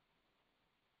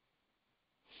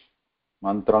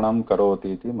 Mantranam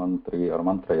karoti iti mantri or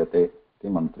mantrayate iti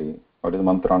mantri. What is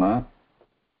mantrana?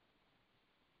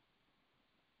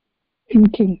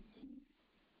 Thinking.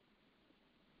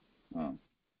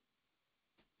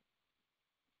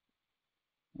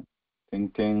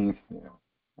 Thinking,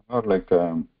 or like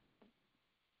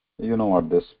you know what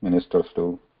this ministers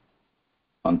do.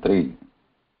 Mantri.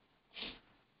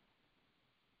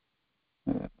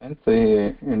 And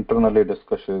the internally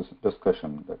discussion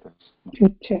that is.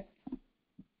 Chacha.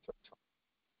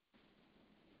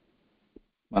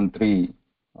 Mantri.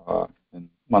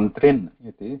 Mantrin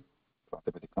iti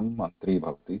pratipadikam mantri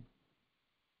bhavati.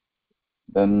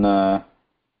 Then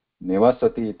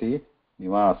nivasati iti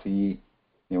nivasi.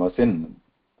 Nivasin.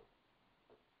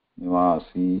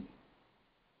 Nivasi.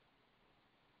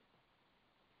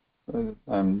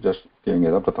 I'm just giving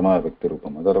it a Pratama Vibhakti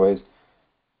Rupam. Otherwise,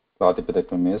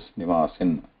 Pratipadikam is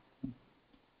Nivasin.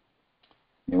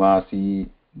 Nivasi,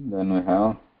 then we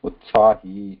have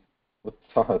Utsahi,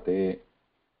 Utsahate,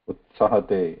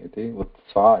 Utsahate, iti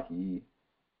Utsahi.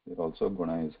 There also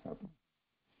Guna is happening.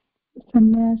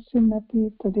 Sannyasin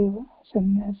api tadeva.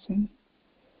 Sannyasin.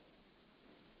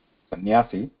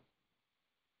 Sannyasi,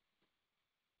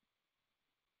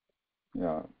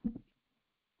 yeah,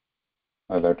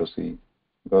 I like to see.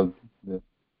 Because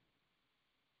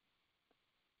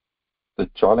the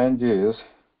challenge is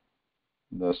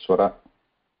the Swara.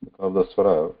 Because the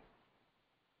Swara,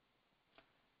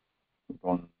 we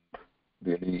don't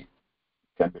really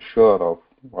can be sure of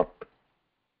what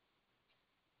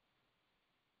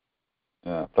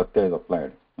pratyaya is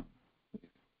applied.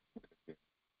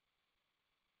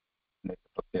 Next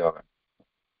pratyaya,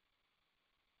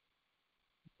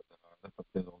 the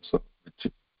pratyaya also which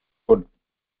could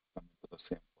come to the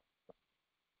same.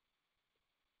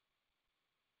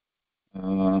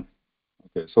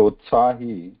 Okay, so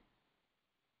Utsahi,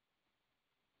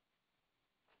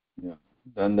 yeah.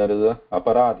 Then there is a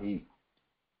Aparadhi,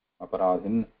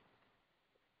 Aparadhin,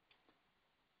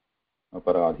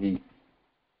 Aparadhi,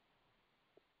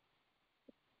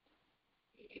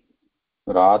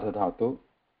 Radha Dhatu,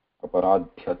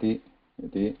 Aparadhyati,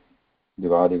 iti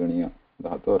Divadiganiya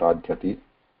Dhatu, Radhyati,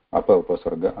 Apa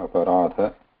Upasarga,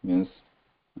 Aparadha means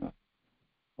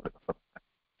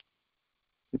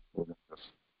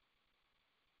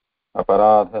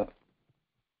Aparadha.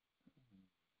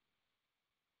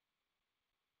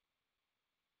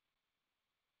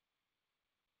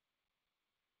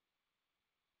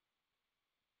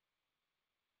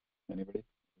 Anybody?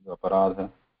 Aparadha.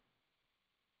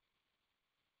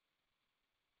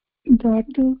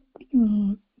 Dhatu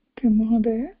किं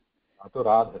महोदय? Dhatu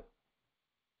Radha.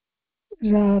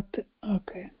 रात्.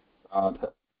 Okay. Radha.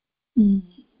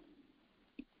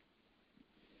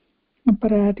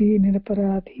 अपराधी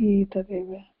निरपराधी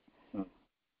तदेव.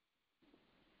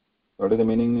 What is the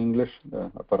meaning in English?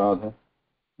 Aparadha.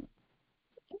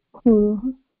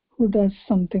 Who does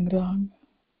something wrong.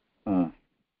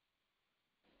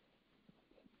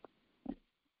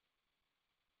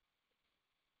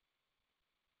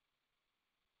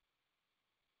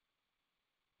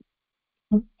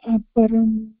 अपरं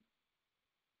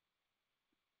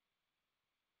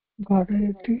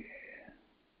घातयति.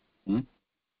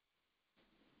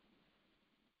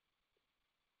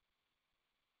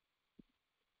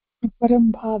 अपरं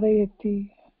बाधयति.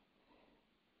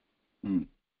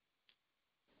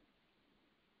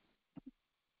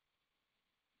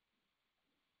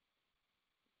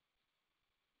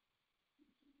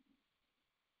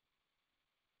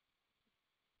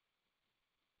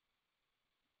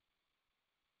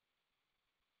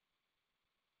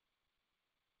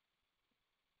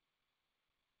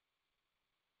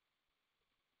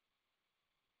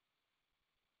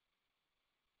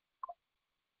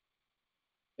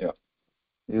 Yeah,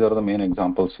 these are the main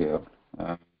examples here.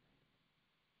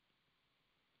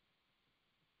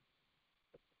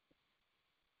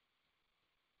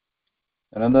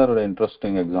 Another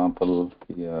interesting example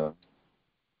here.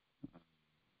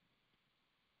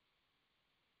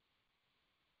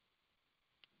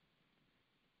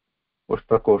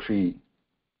 Ushtrakoshi.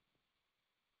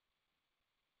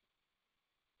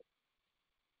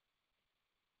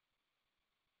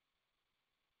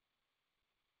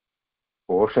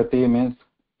 Koshati means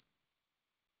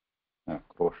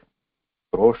krosha.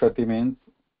 Kroshati means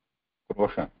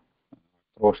krosha.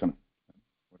 Kroshan.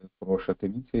 What is kroshati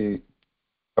means he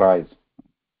cries.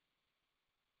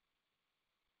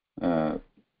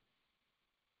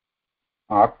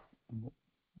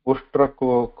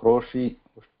 Ushtrako kroshi.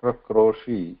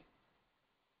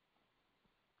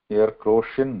 Here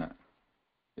kroshin.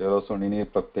 Here also Nini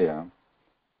pratyaya.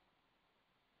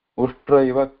 Ushtra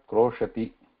iva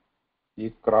kroshati.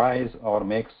 He cries or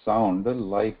makes sound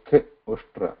like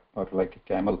Ushtra or like a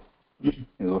camel. Is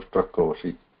Ushtra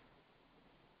kroshi.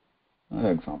 An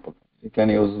example. You can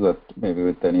use that maybe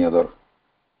with any other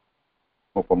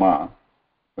upama,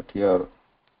 but here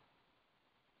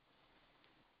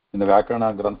in the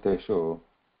Vyakarana Granteshu,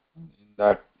 in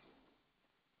that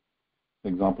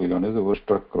example given is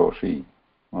Ushtra kroshi,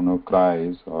 one who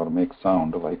cries or makes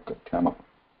sound like a camel.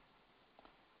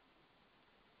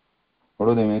 How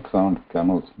do they make sound,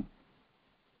 camels?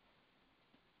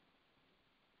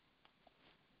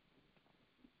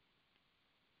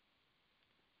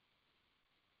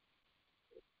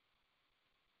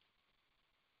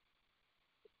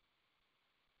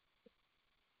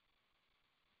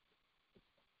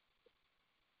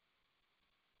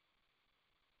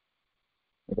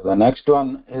 The next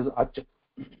one is ach.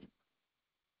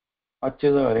 Ach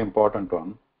is a very important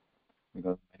one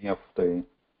because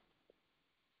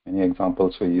many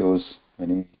examples we use,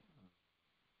 many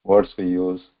words we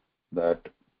use that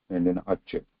end in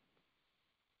ach.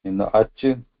 In the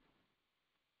ach,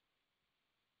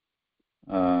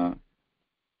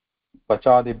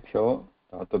 pachadibhyo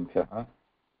dhatubhyah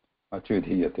ach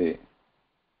vidhiyate.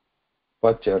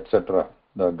 Pach, etc.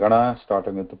 The gana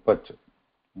starting with pach.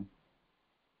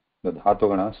 The dhatu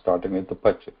gana starting with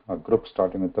pach. A group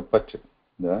starting with pach.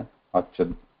 The ach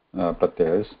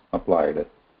pratyaya is applied.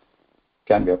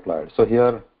 Can be applied. So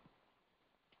here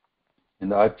in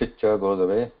the ach cha goes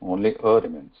away, only a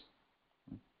remains.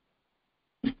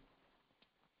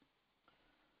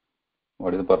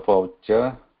 What is the purpose of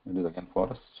cha? It is again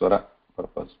for swara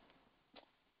purpose.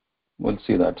 We'll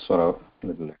see that swara a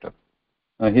little later.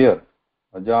 Here,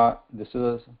 aja, this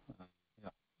is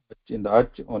in the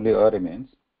ach only a remains.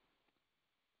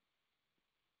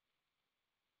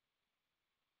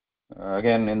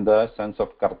 Again, in the sense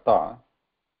of karta,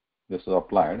 this is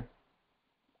applied.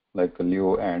 Like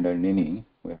Liu and Nini,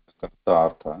 we have karta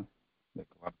artha, like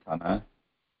vardhana.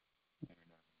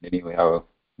 Nini we have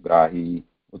grahi,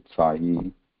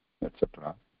 utsahi,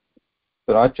 etc.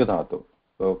 So racha dhatu.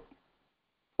 So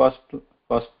first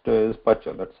is pach.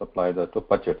 Let's apply that to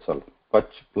pach itself. Pach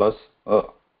plus a.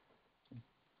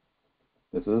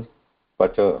 This is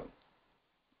pacha.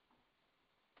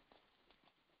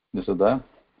 This is the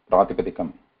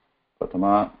pratipadikam.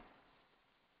 Pratama,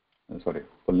 sorry,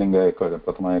 pullinga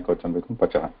pratama ekvachan become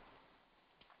pacha.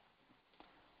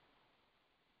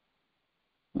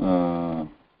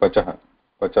 Pacha.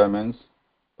 Pacha means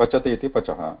pachati iti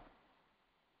pacha.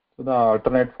 So the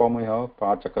alternate form we have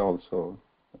pachaka also,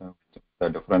 the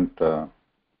different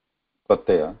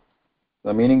pratyaya.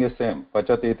 The meaning is same.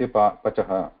 Pachati iti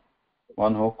pachaha.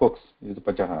 One who cooks is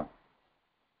pachaha.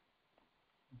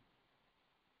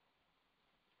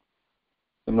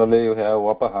 Similarly, you have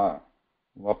vapaha.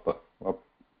 Vapa.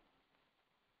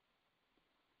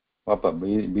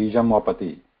 Bijam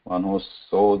vapati. One who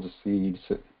sows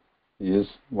seeds is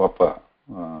vapaha.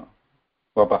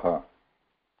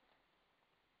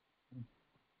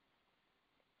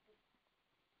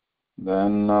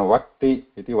 Then vakti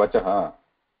iti vachaha.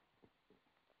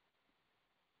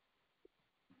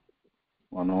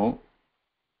 One who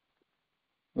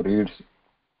reads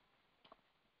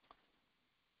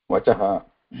vachaha.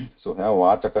 So have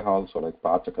vachaka also, like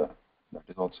pachaka. That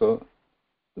is also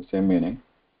the same meaning.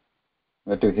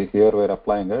 But here we are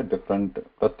applying a different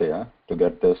pratyaya to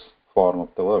get this form of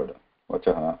the word,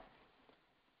 vachaha.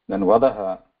 Then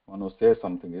vadaha, one who says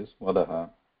something is vadaha.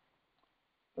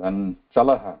 Then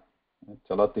chalaha,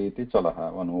 chalati iti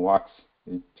chalaha, one who walks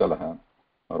is chalaha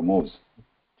or moves,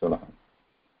 chalaha.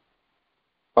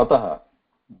 Pataha,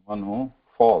 one who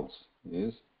falls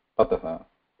is pataha,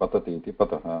 patati iti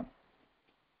pataha.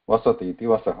 Vasati iti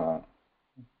vasaha,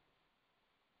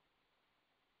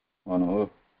 one who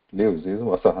lives is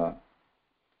vasaha.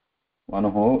 One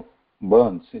who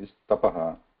burns is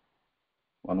tapaha.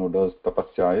 One who does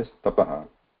tapasya is tapaha.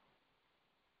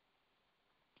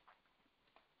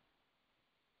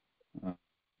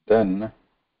 Then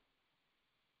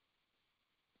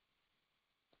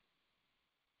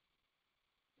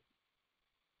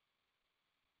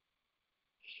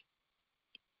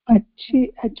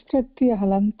अच् प्रत्ययः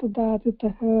हलन्तु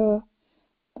धातुतः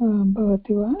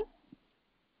भवति वा?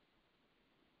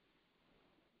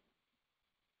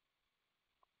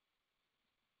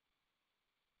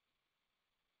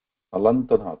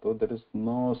 alanta dhatu, there is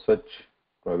no such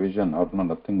provision or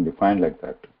nothing defined like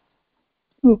that.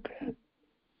 Okay.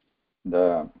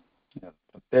 The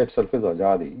pratyaya itself is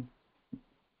ajadi.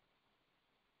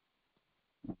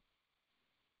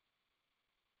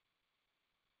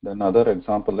 Then other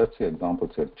example, let's see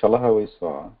examples here. Chalaha we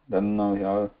saw. Then we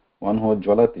have one who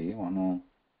jwalati, one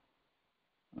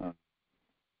who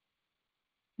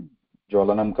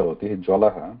jwalanam karoti,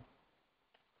 jwalaha.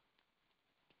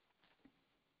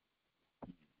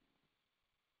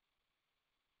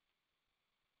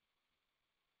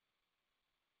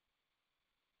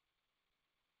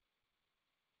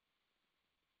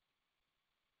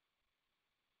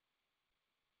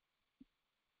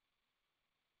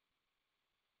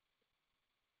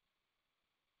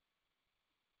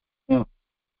 Yeah.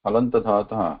 Alanta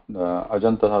dhatu, the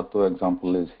ajanta dhatu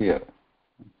example is here.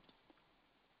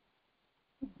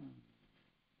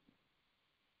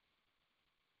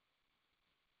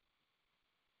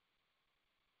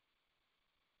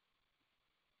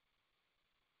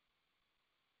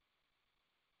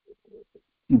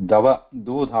 Dava,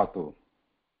 du dhatu.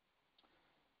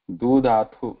 Du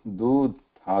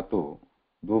dhatu.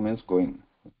 Do means going.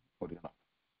 Original.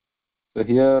 So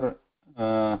here,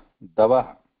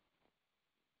 Davah,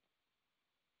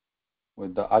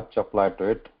 with the ach applied to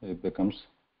it, it becomes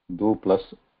do plus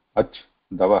ach,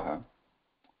 Davah,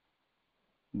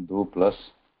 do plus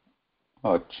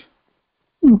ach.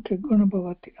 Okay, guna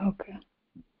bhavati. Okay.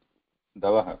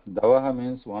 Davah. Davah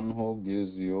means one who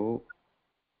gives you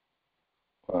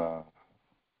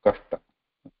kashta,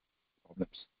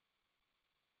 problems.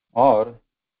 Or,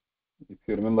 if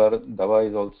you remember, Dava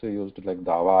is also used like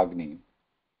Davagni.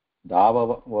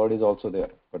 Dava word is also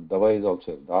there, but Dava is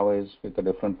also. Dava is with a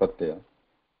different pratyaya.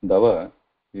 Dava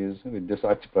is with this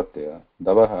ach pratyaya.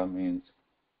 Davaha means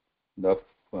the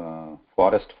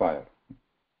forest fire.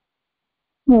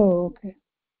 Oh, okay.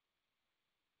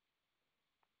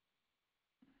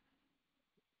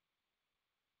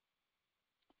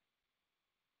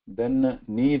 Then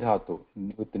ni dhatu.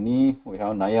 With ni we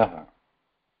have nayaha.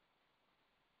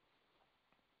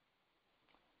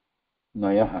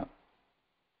 Nayaha.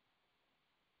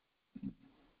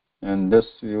 And this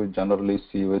you generally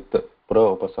see with pra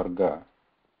upasarga.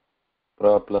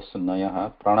 Pra plus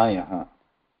nayaha. Pranayaha.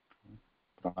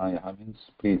 Pranayaha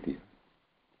means priti.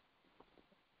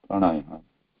 Pranayaha.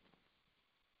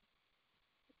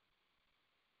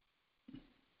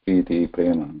 Priti,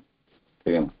 prema.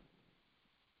 Prema.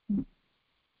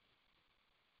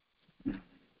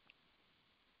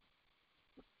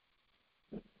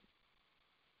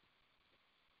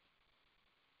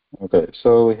 Okay,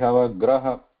 so we have a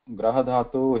graha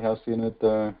dhatu. We have seen with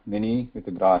Nini, with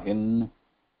grahin,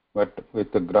 but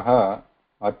with the graha,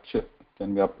 ach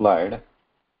can be applied,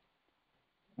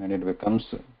 and it becomes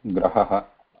graha.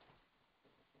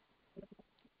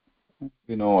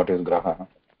 We know what is graha.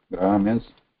 Graha means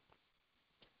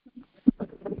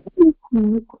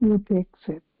Who takes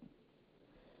it?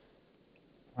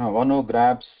 one who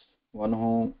grabs, one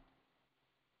who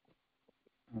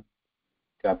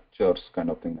captures, kind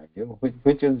of thing like you,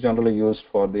 which is generally used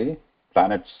for the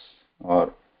planets,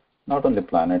 or not only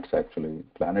planets actually.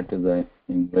 Planet is the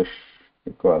English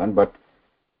equivalent, but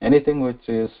anything which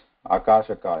is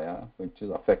akashakaya, which is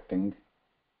affecting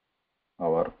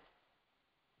our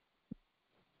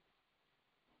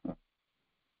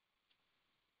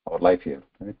our life here,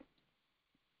 right?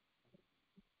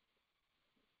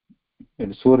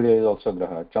 And Surya is also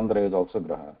graha, Chandra is also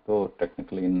graha. So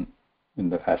technically in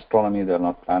the astronomy they are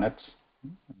not planets,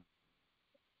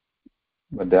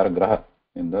 but they are graha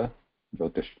in the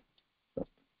Jyotish.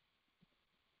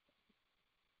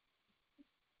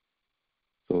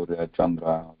 Surya,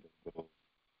 Chandra.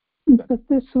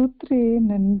 तत्र सूत्रे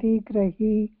नन्दी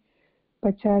ग्रही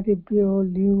पचादिभ्यो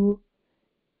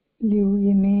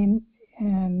ल्युयिनेन्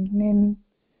निन्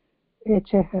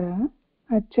एचः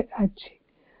अच् अच्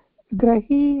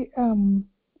grahi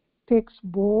takes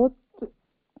both.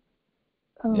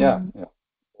 Yeah, yeah.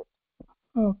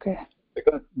 Okay.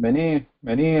 Because many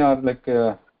are like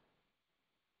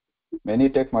many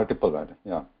take multiple, right?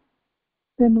 Yeah.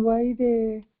 Then why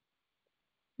they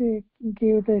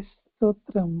give this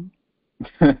sutram?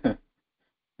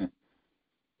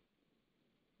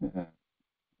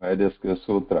 Why this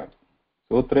sutra?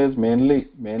 Sutra is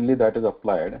mainly that is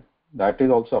applied. That is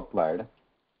also applied.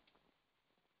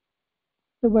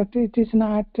 So, but it is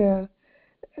not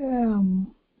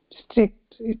strict.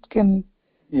 It can.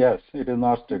 Yes, it is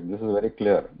not strict. This is very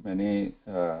clear. Many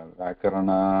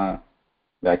Vyakarana,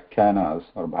 Vyakhyanas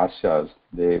or Bhashyas,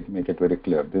 they make it very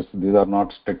clear. These are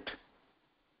not strict.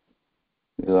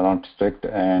 These are not strict,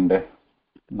 and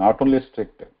not only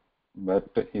strict, but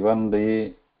even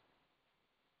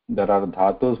there are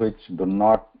dhatus which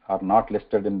are not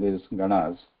listed in these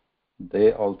ganas.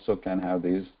 They also can have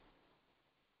these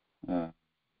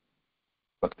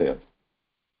pratyas.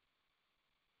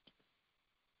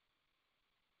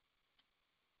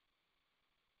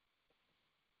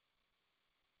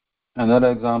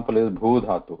 Another example is bhu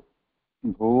dhatu.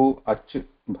 Bhu ach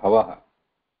bhavah.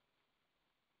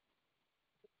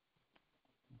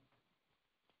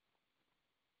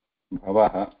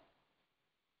 Bhavah.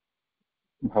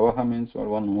 Bhavah means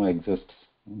one who exists.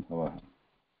 Bhavah.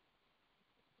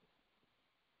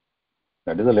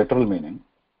 That is a literal meaning,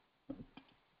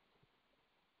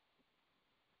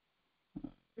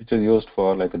 which is used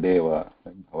for like deva,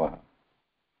 like bhavah.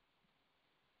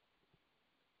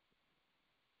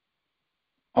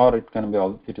 Or it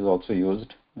is also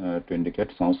used to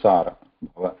indicate samsara.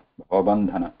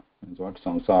 Bhavabandhana is what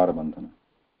samsara bandhana.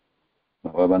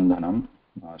 Bhavabandhanam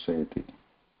nashayati.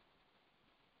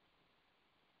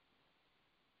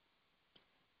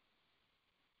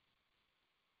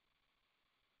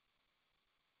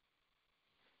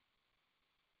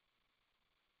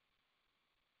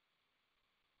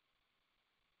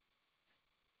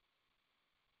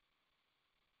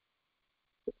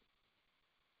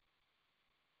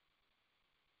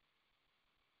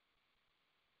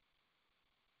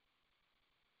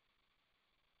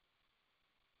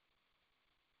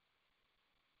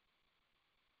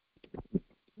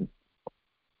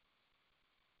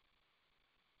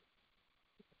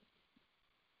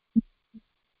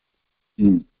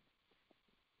 Mm.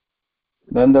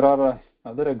 Then there are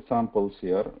other examples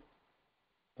here.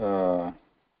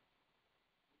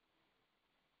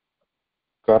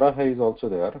 Karaha is also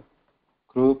there.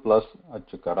 Kru plus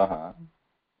ach karaha.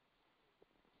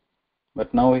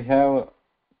 But now we have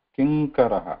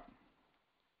kinkaraha.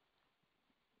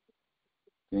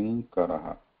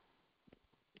 Kinkaraha.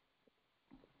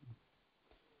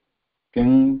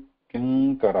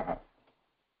 Kinkaraha.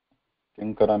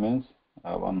 Kinkara means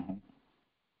one who.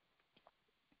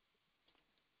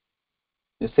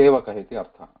 Sevaka iti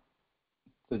artha.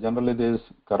 So generally this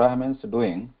karaha means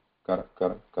doing. Kara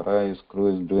is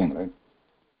kru is doing, right?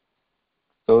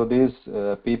 So these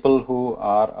people who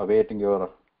are awaiting your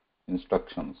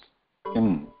instructions,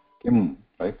 kim,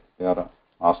 right? They are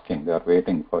asking, they are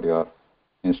waiting for your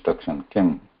instruction.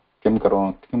 Kim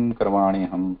karvani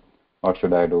ham. What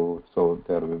should I do? So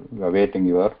they are awaiting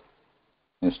your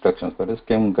instructions. That is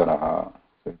kim karaha.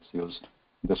 So it's used.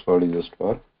 This word is used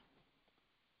for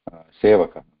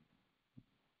sevaka,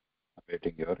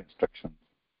 awaiting your instructions.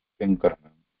 Kim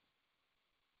karaha.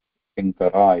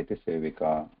 Kinkara iti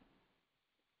sevika.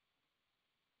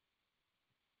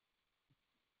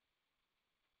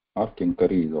 Or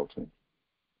kinkari is also.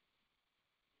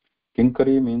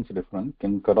 Kinkari means different.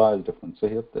 Kinkara is different. So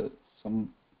here there's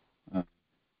some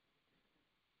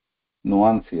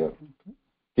nuance here.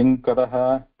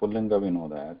 Kinkaraha, Pullinga, we know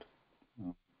that.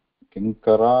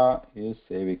 Kinkara is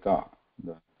Sevika,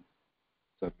 the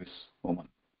service woman.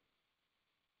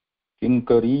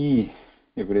 Kinkari,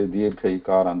 if it is Dirgha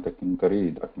Ikaranta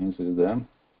Kinkari, that means it is the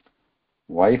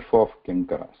wife of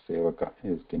Kinkara. Sevaka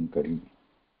is Kinkari.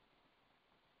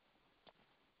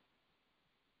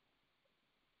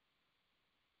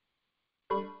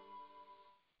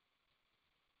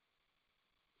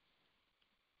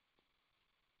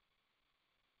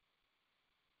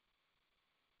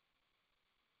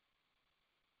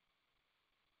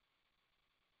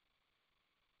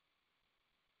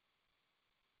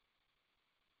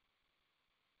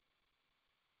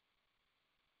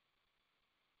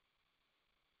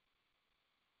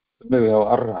 Then we have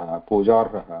Arraha,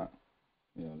 Pujarraha.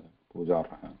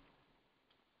 Pujarraha.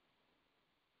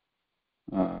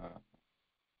 There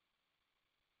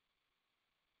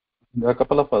are a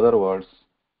couple of other words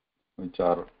which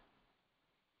are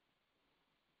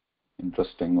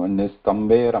interesting. One is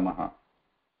Tambe Ramaha. I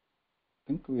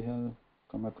think we have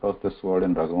come across this word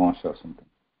in Raghuvansha or something.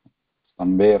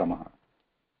 Tambe Ramaha.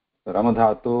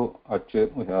 Ramadhatu, Ach,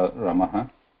 we have Ramaha.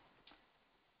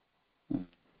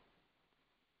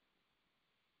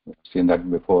 We've seen that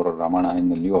before, Ramana in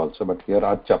the Liu also, but here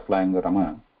Ach applying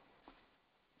Rama.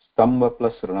 Stamba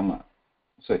plus Rama.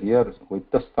 So here with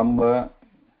the Stamba,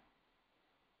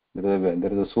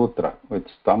 there is a sutra. With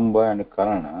Stamba and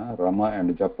Karana, Rama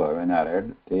and Japa, when I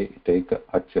read, they take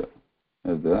Ach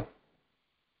as the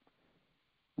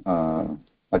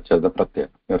Ach as the Pratyaya.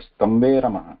 Here Stambe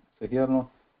Ramaha. So here no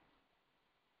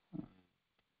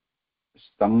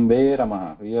Stambe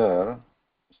Ramaha. Here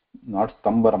not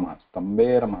Stamba Ramaha.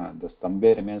 Stambe Ramaha. The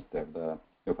Stambe remains there. The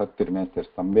Vibhakti remains there.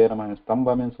 Stambe Ramaha.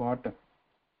 Stamba means what?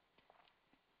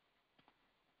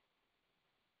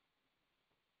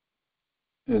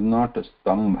 Is not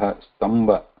Stambha.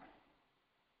 Stamba.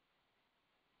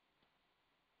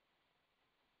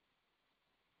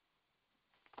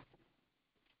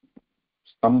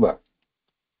 Stamba.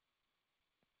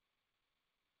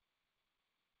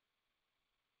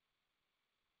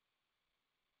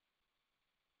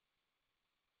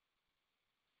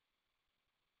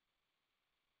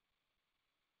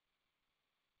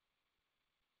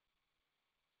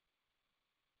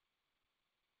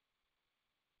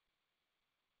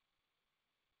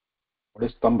 What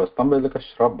is Stamba? Stamba is like a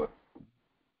shrub.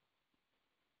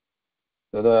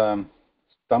 So the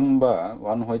Stamba,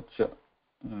 one which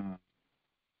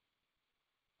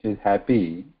is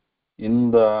happy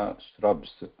in the shrubs,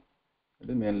 it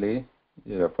is mainly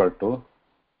referred to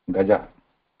Gaja,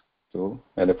 to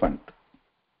elephant,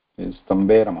 is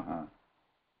Stambe Ramaha,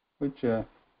 which is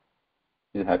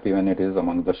happy when it is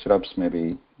among the shrubs,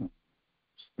 maybe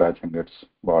scratching its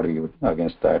body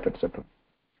against that, etc.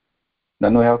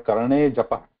 Then we have Karane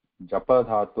Japa. Japa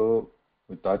Dhatu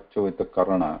with Achu with the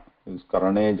Karana is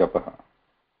Karane Japa.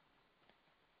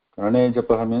 Karane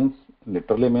Japa means,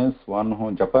 literally means one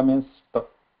who, Japa means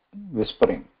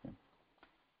whispering.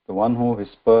 The one who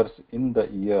whispers in the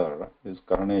ear is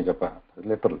Karane Japa,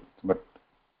 literal. But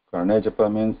Karane Japa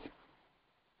means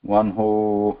one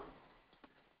who,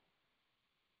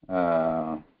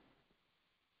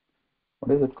 what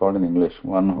is it called in English?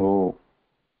 One who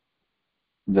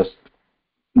just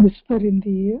Whisper in the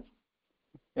ear.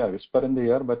 whisper in the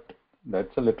ear, but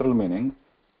that's a literal meaning.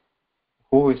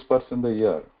 Who whispers in the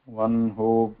ear? One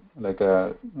who like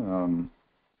a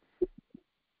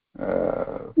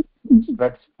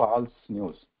spreads false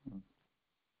news.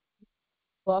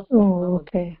 Oh,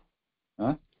 okay.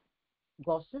 Huh?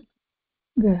 Gossip.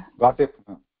 Yeah. Gossip.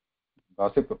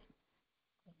 Gossip.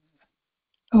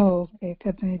 Oh, okay.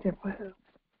 Karne japa.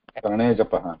 Karane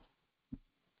japah.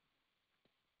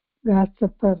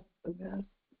 Gossiper.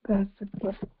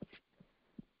 Gossiper.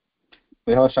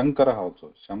 We have Shankarah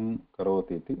also. Sham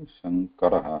karoti iti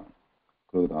Shankarah.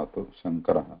 Krudhatu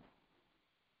Shankarah.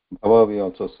 Bhava we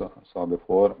also saw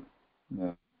before.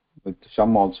 With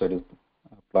Sham also it is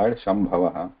applied. Sham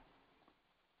bhavah.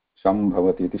 Sham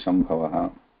bhavati iti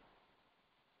Shambhavah.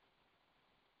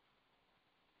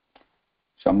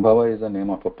 Shambhava is the name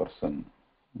of a person.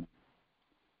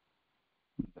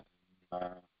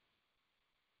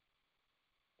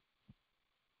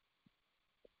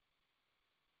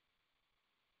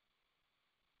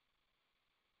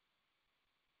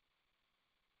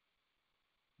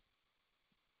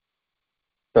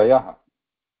 Chayah.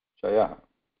 Chayah.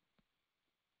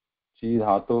 Chi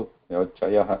dhatu.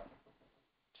 Chayah.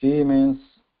 Chi means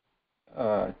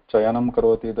chayanam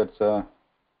karoti, that's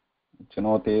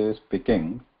chinoti is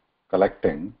picking,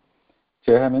 collecting.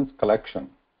 Chaya means collection.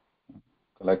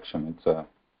 Collection. It's a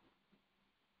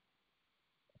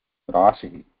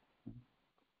rashi.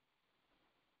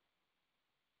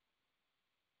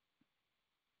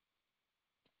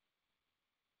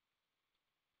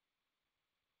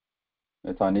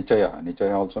 It's anichaya.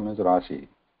 Anichaya also means rashi,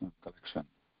 collection.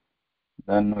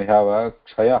 Then we have a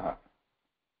kshaya.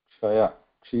 Kshaya.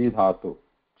 Kshi dhatu.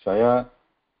 Kshaya.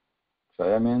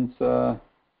 Kshaya means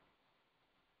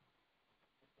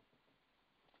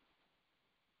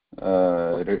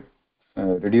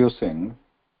reducing.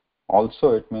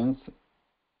 Also it means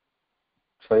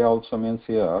kshaya also means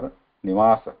here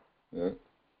nivasa. Kshaya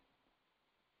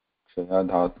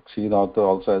dhatu, kshi dhatu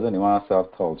also has a nivasa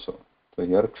artha also. So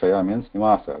here kshaya means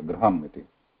nivasa, graham iti.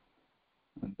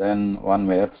 And then one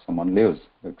where someone lives,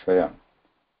 the kshaya.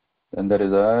 Then there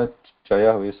is a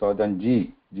chaya we saw, then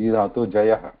ji. Ji dhatu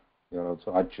jayah. Here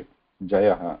also ach.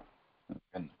 Jayah.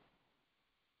 And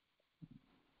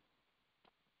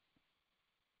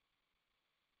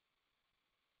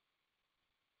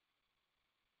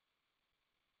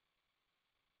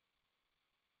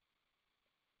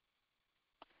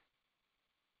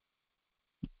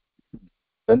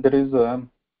then there is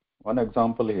one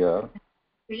example here.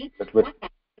 That with,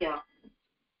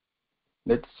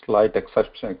 let's slight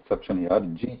exception here.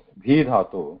 Ji, bhi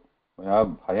dhatu. We have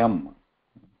bhayam.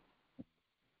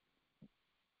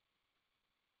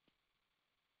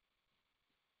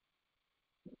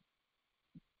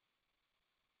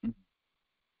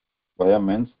 Bhayam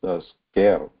means the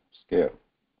scare. Scare.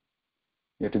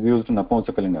 It is used in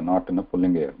Napumsakalinga, not in a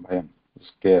Pullinga. Bhayam.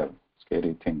 Scare.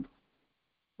 Scary thing.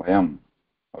 Bhayam.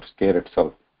 Or scare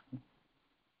itself.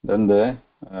 Then the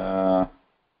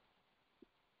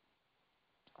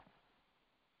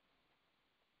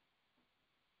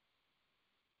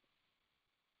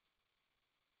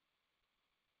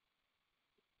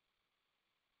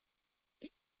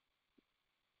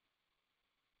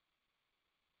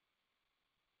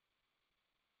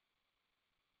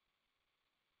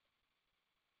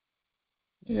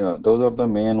yeah, those are the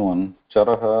main one.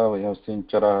 Charaha, we have seen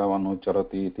charaha, one who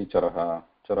charati iti charaha.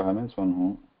 Charaha means one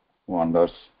who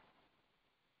wanders,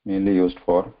 mainly used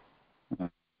for uh,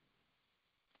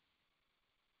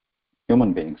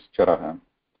 human beings, charaha.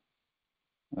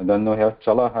 And then we have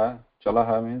chalaha.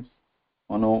 Chalaha means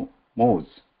one who moves.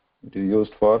 It is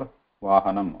used for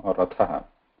vahanam or rathaha.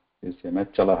 Is same as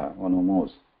chalaha, one who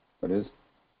moves. That is,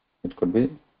 it could be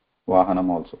vahanam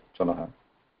also, chalaha.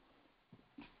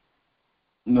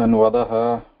 And then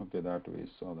vadaha, okay, that we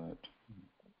saw that.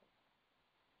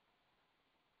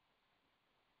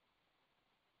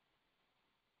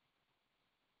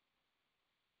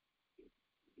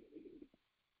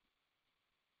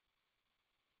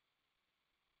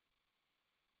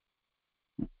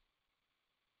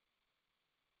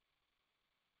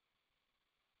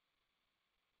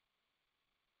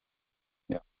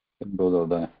 Yeah, those are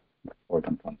the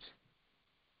important ones.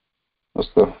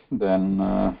 Astu,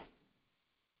 then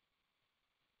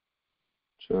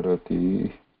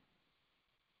charati.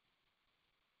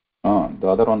 The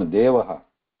other one, devaha.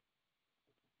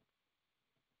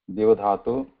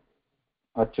 Devadhatu,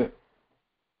 ach,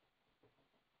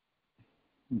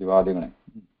 divadigane.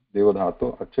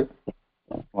 Devadhatu, ach,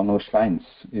 one who shines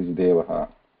is devaha.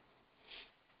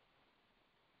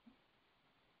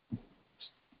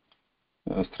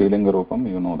 Strilinga Rupam,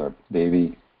 you know that,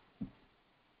 Devi.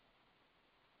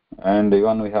 And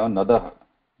even we have Nadaha.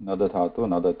 nadadhatu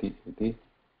nadati iti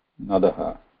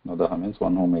nadaha. Nadaha means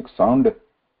one who makes sound,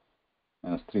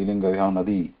 and strilinga we have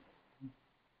nadi.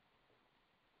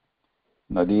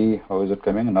 Nadi, how is it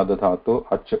coming? Nadadhatu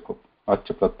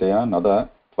ach pratyaya nada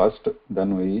first,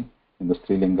 then we in the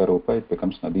strilinga rupa it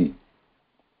becomes nadi.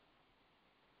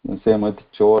 The same with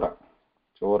chora.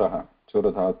 Choraha.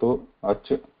 Chora dhatu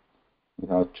ach. We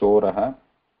have choraha.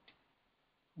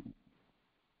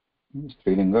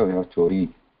 Strilinga we have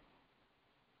chori.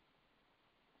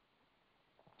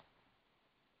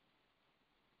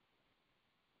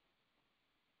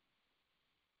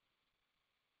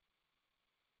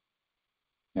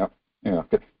 Yeah. Yeah.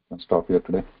 Okay. Let's stop here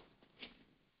today.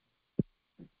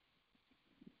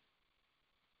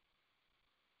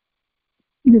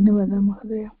 धन्यवादः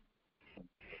महोदय।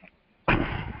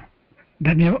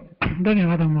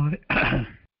 धन्यवादः महोदय।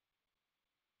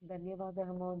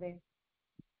 धन्यवादः महोदय।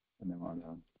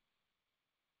 धन्यवादः।